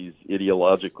beyond these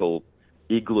ideological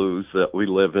igloos that we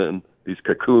live in, these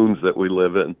cocoons that we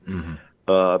live in.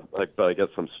 But I guess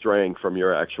I'm straying from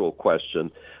your actual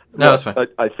question. No, that's fine.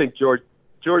 I think George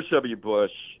W.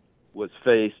 Bush was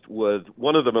faced with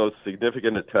one of the most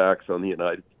significant attacks on the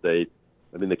United States.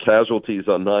 I mean, the casualties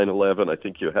on 9/11, I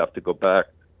think you have to go back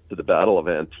to the Battle of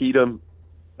Antietam.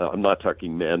 I'm not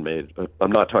talking man-made.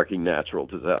 I'm not talking natural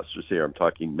disasters here. I'm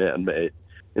talking man-made.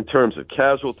 In terms of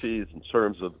casualties, in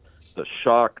terms of the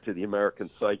shock to the American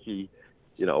psyche,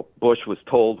 you know, Bush was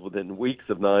told within weeks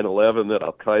of 9/11 that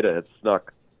Al-Qaeda had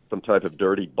snuck some type of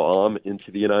dirty bomb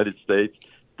into the United States.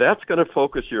 That's going to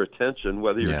focus your attention,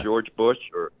 whether you're George Bush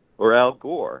or Al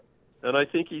Gore. And I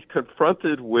think he's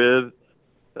confronted with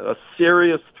a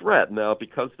serious threat. Now,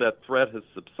 because that threat has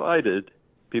subsided,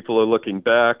 people are looking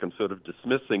back and sort of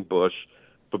dismissing Bush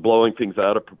for blowing things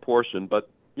out of proportion. But,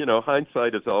 you know,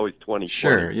 hindsight is always 20/20.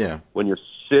 Sure, yeah. When you're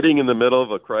sitting in the middle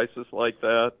of a crisis like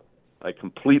that, I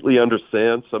completely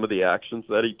understand some of the actions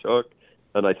that he took.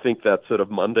 And I think that sort of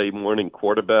Monday morning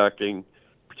quarterbacking,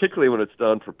 particularly when it's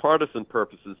done for partisan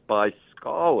purposes by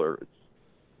scholars,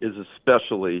 is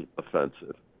especially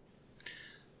offensive.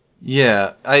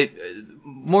 Yeah,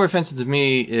 more offensive to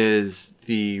me is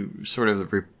the sort of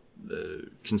the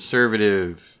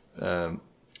conservative, sort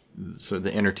of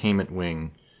the entertainment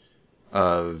wing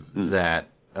of that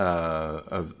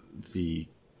of the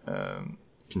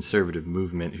conservative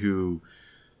movement, who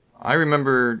I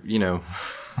remember, you know,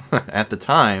 at the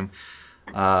time,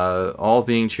 all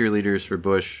being cheerleaders for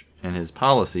Bush and his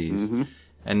policies,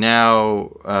 and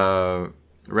now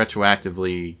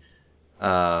retroactively,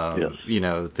 you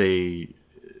know,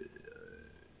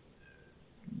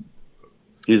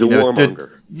 he's a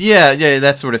warmonger. Yeah,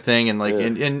 that sort of thing, and like,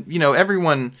 and you know,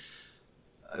 everyone,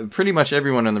 pretty much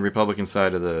everyone on the Republican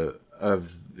side of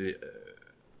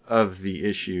the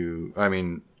issue, I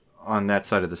mean, on that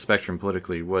side of the spectrum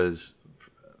politically, was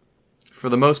for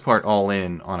the most part all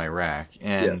in on Iraq,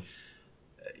 and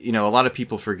you know, a lot of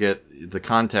people forget the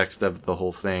context of the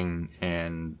whole thing,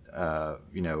 and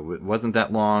you know, it wasn't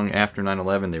that long after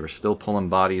 9/11 they were still pulling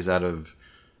bodies out of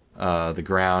the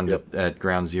ground at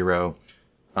Ground Zero.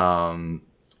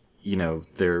 You know,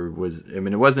 there was, I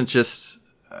mean, it wasn't just,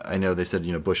 I know they said,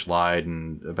 you know, Bush lied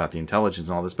and about the intelligence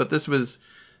and all this, but this was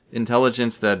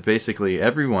intelligence that basically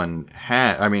everyone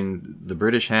had. I mean, the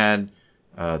British had,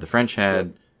 the French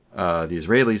had, the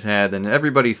Israelis had, and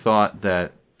everybody thought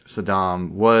that Saddam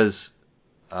was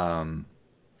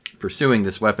pursuing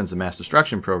this weapons of mass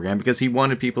destruction program because he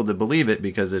wanted people to believe it,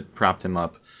 because it propped him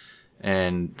up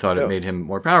and thought it made him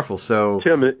more powerful. So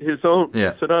Tim,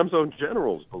 Saddam's own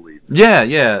generals believed it.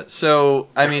 Yeah. So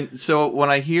I mean, so when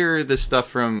I hear this stuff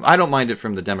from, I don't mind it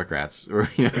from the Democrats or,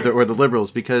 you know, or the liberals,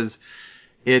 because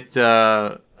it you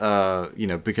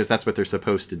know, because that's what they're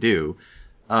supposed to do.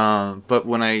 But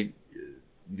when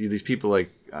these people like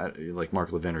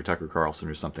Mark Levin or Tucker Carlson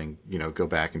or something, you know, go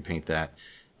back and paint that,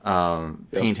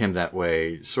 paint him that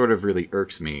way, sort of really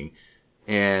irks me.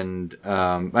 And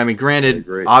I mean, granted,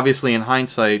 obviously in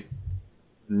hindsight,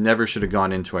 never should have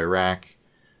gone into Iraq.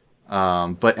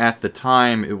 But at the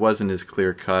time, it wasn't as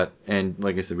clear cut. And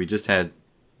like I said, we just had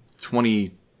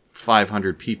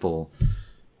 2,500 people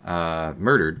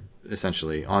murdered,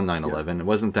 essentially, on 9/11. It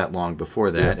wasn't that long before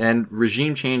that. And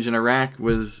regime change in Iraq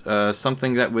was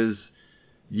something that was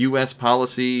U.S.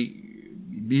 policy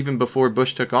even before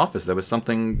Bush took office. That was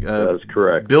something that is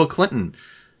correct. Bill Clinton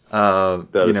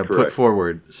put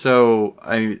forward. So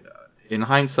in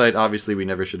hindsight, obviously we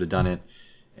never should have done it,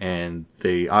 and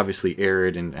they obviously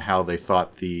erred in how they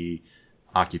thought the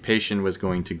occupation was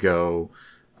going to go.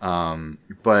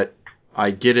 But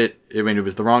I get it. I mean, it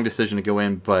was the wrong decision to go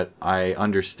in, but I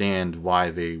understand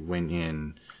why they went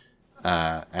in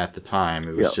at the time.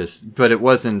 It was just, but it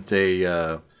wasn't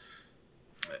a,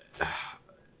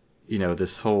 you know,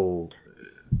 this whole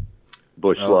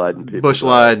Bush lied,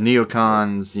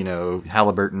 neocons, you know,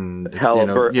 Halliburton,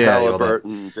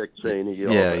 Halliburton, Dick Cheney,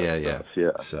 all that stuff.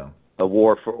 Yeah. So a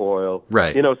war for oil.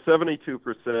 Right. You know,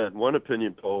 72%. One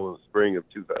opinion poll in the spring of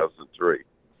 2003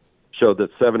 showed that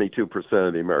 72%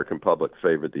 of the American public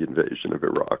favored the invasion of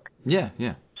Iraq. Yeah.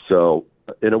 So,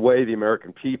 in a way, the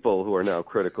American people who are now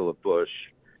critical of Bush,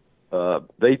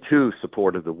 they too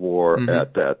supported the war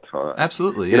at that time.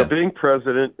 Absolutely. You know, being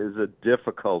president is a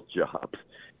difficult job.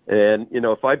 And, you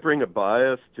know, if I bring a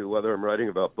bias to whether I'm writing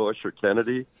about Bush or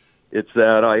Kennedy, it's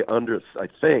that I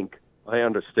think I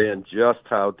understand just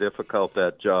how difficult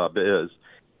that job is.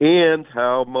 and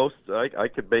how I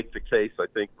could make the case, I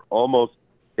think, for almost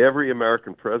every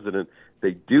American president,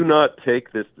 they do not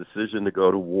take this decision to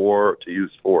go to war, to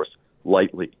use force,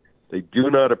 lightly. They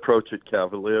do not approach it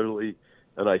cavalierly,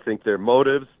 and I think their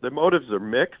motives are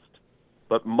mixed,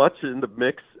 but much in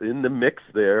the mix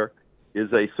there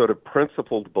is a sort of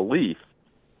principled belief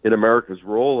in America's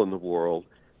role in the world.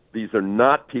 These are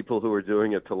not people who are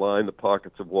doing it to line the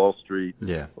pockets of Wall Street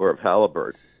or of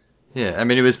Halliburton. Yeah, I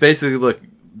mean, it was basically, look,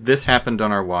 this happened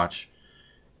on our watch.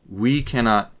 We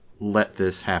cannot let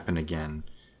this happen again.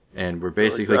 And we're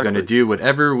basically going to do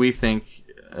whatever we think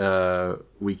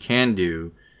we can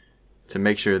do to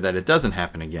make sure that it doesn't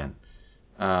happen again.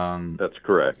 That's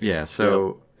correct. Yeah,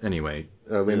 so anyway,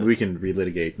 we can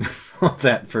relitigate all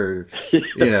that for,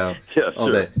 all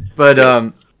day. But,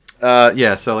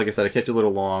 so like I said, I kept you a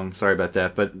little long. Sorry about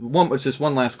that. But just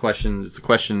one last question. It's the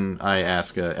question I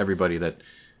ask everybody that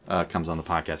comes on the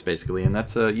podcast, basically. And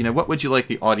that's, what would you like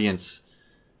the audience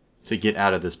to get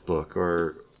out of this book?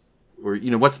 Or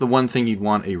what's the one thing you'd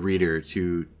want a reader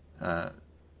to,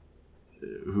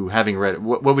 who having read it,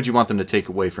 what would you want them to take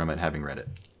away from it having read it?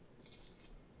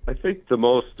 I think the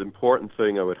most important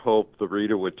thing I would hope the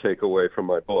reader would take away from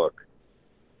my book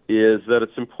is that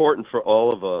it's important for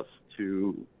all of us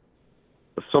to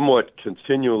somewhat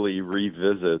continually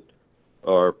revisit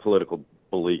our political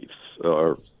beliefs,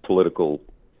 our political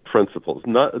principles.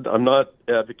 I'm not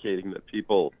advocating that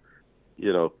people,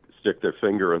 stick their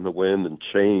finger in the wind and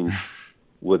change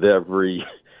with every,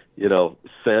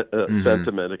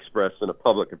 sentiment expressed in a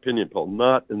public opinion poll.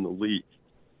 Not in the least.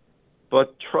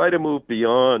 But try to move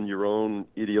beyond your own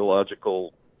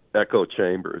ideological echo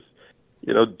chambers.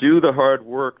 Do the hard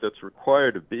work that's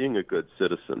required of being a good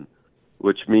citizen,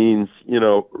 which means,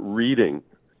 reading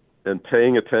and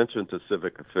paying attention to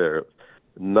civic affairs,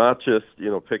 not just,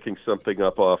 picking something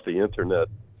up off the internet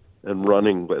and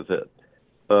running with it.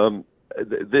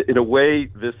 In a way,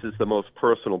 this is the most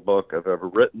personal book I've ever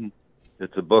written.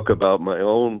 It's a book about my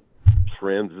own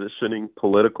transitioning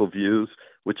political views,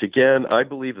 which, again, I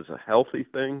believe is a healthy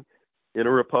thing in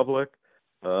a republic.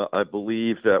 I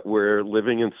believe that we're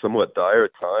living in somewhat dire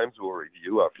times where we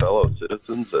view our fellow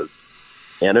citizens as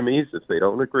enemies if they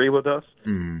don't agree with us.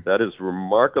 That is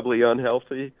remarkably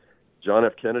unhealthy. John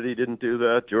F. Kennedy didn't do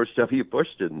that. George W. Bush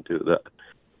didn't do that.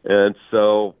 And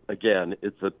so, again,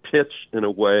 it's a pitch in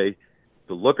a way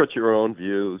to look at your own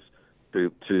views,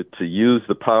 to use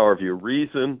the power of your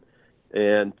reason,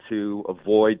 and to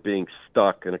avoid being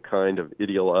stuck in a kind of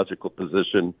ideological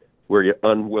position where you're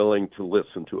unwilling to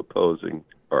listen to opposing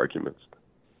arguments.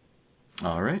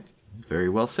 All right. Very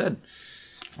well said.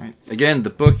 All right. Again, the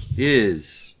book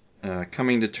is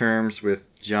Coming to Terms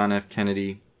with John F.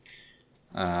 Kennedy.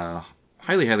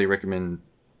 Highly, highly recommend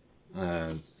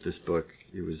this book.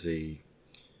 It was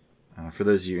for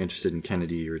those of you interested in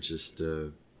Kennedy or just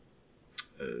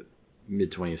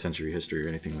mid-20th century history or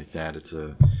anything like that, it's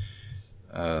a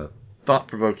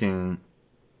thought-provoking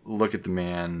look at the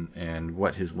man and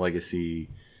what his legacy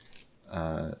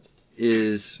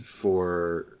is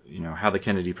for, how the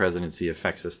Kennedy presidency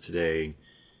affects us today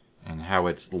and how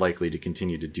it's likely to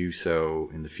continue to do so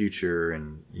in the future,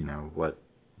 and, what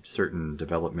certain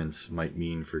developments might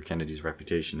mean for Kennedy's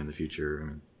reputation in the future. I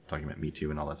mean, talking about Me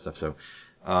Too and all that stuff. So,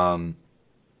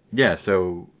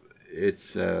 so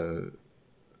it's a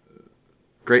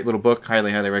great little book.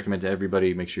 Highly, highly recommend to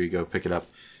everybody. Make sure you go pick it up.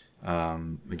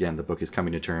 Again, the book is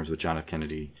Coming to Terms with John F.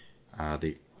 Kennedy.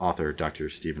 The author,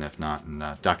 Dr. Stephen F. Knott.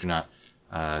 And Dr. Knott,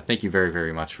 thank you very,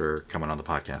 very much for coming on the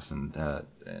podcast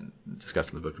and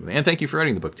discussing the book with me. And thank you for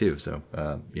writing the book, too. So,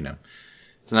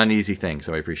 it's not an easy thing,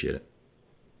 so I appreciate it.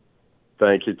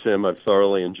 Thank you, Tim. I've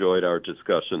thoroughly enjoyed our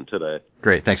discussion today.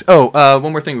 Great, thanks. Oh,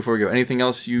 one more thing before we go. Anything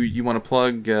else you want to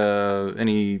plug?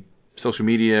 Any social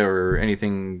media or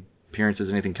anything, appearances,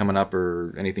 anything coming up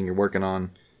or anything you're working on?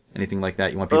 Anything like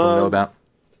that you want people to know about?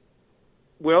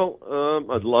 Well,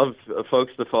 I'd love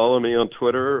folks to follow me on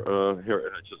Twitter.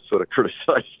 Here, I just sort of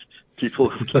criticized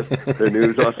people who get their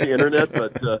news off the internet,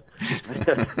 but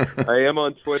I am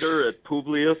on Twitter at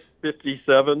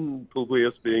Publius57,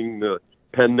 Publius being the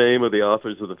pen name of the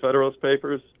authors of the Federalist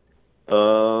Papers.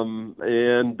 I'm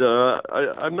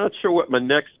not sure what my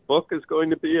next book is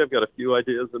going to be. I've got a few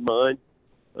ideas in mind.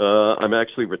 I'm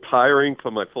actually retiring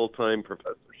from my full-time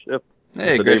professorship.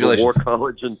 Hey, congratulations. War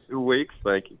College in 2 weeks.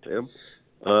 Thank you, Tim.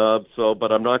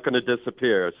 But I'm not going to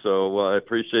disappear. So I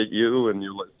appreciate you and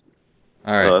your listeners.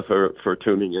 All right. For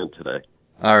tuning in today.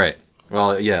 All right.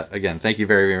 Well, yeah. Again, thank you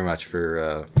very, very much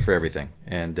for everything.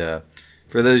 And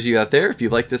for those of you out there, if you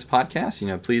like this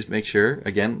podcast, please make sure.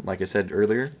 Again, like I said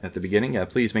earlier at the beginning,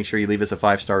 please make sure you leave us a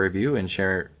 5-star review and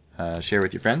share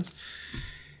with your friends.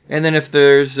 And then if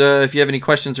you have any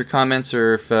questions or comments,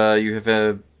 or if you have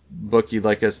a book you'd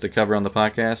like us to cover on the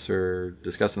podcast or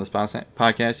discuss in this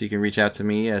podcast, you can reach out to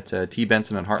me at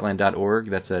tbenson@heartland.org.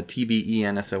 That's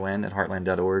TBENSON at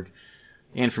heartland.org.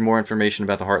 And for more information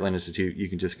about the Heartland Institute, you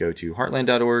can just go to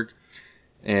heartland.org.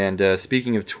 And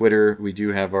speaking of Twitter, we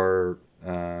do have our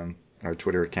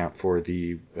Twitter account for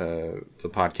the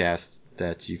podcast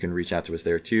that you can reach out to us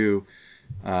there too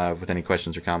with any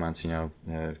questions or comments.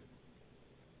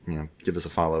 Give us a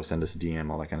follow, send us a DM,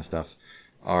 all that kind of stuff.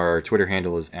 Our Twitter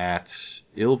handle is at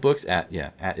illbooks, at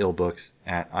illbooks,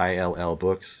 at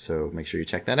ILLbooks, so make sure you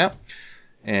check that out.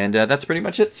 And that's pretty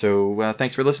much it. So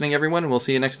thanks for listening, everyone, and we'll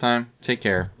see you next time. Take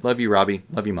care. Love you, Robbie.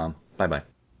 Love you, Mom. Bye-bye.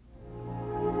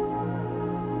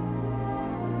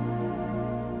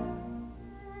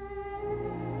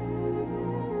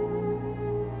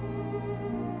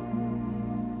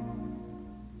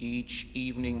 Each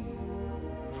evening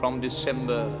from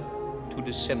December to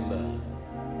December,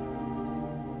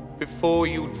 before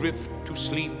you drift to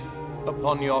sleep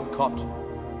upon your cot,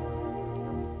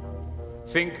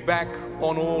 think back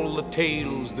on all the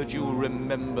tales that you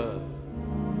remember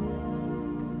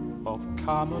of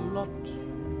Camelot.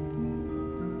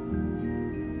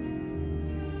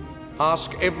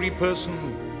 Ask every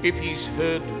person if he's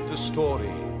heard the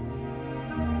story,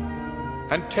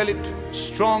 and tell it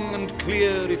strong and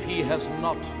clear if he has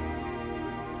not,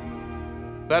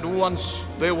 that once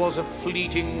there was a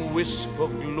fleeting wisp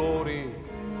of glory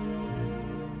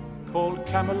called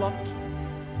Camelot.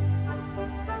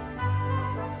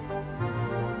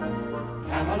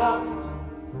 Camelot,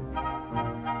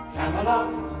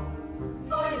 Camelot,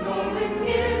 I know it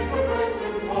gives a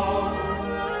person pause,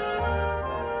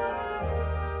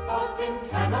 but in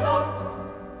Camelot,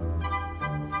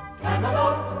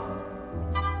 Camelot,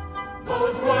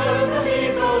 those worldly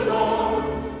go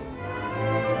laws,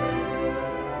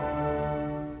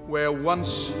 where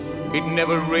once it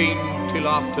never rained till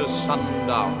after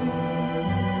sundown.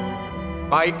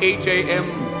 By 8 a.m.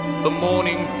 the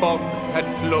morning fog had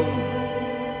flown.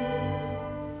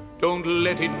 Don't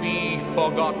let it be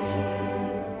forgot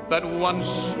that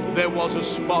once there was a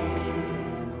spot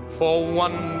for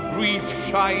one brief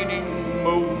shining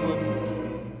moment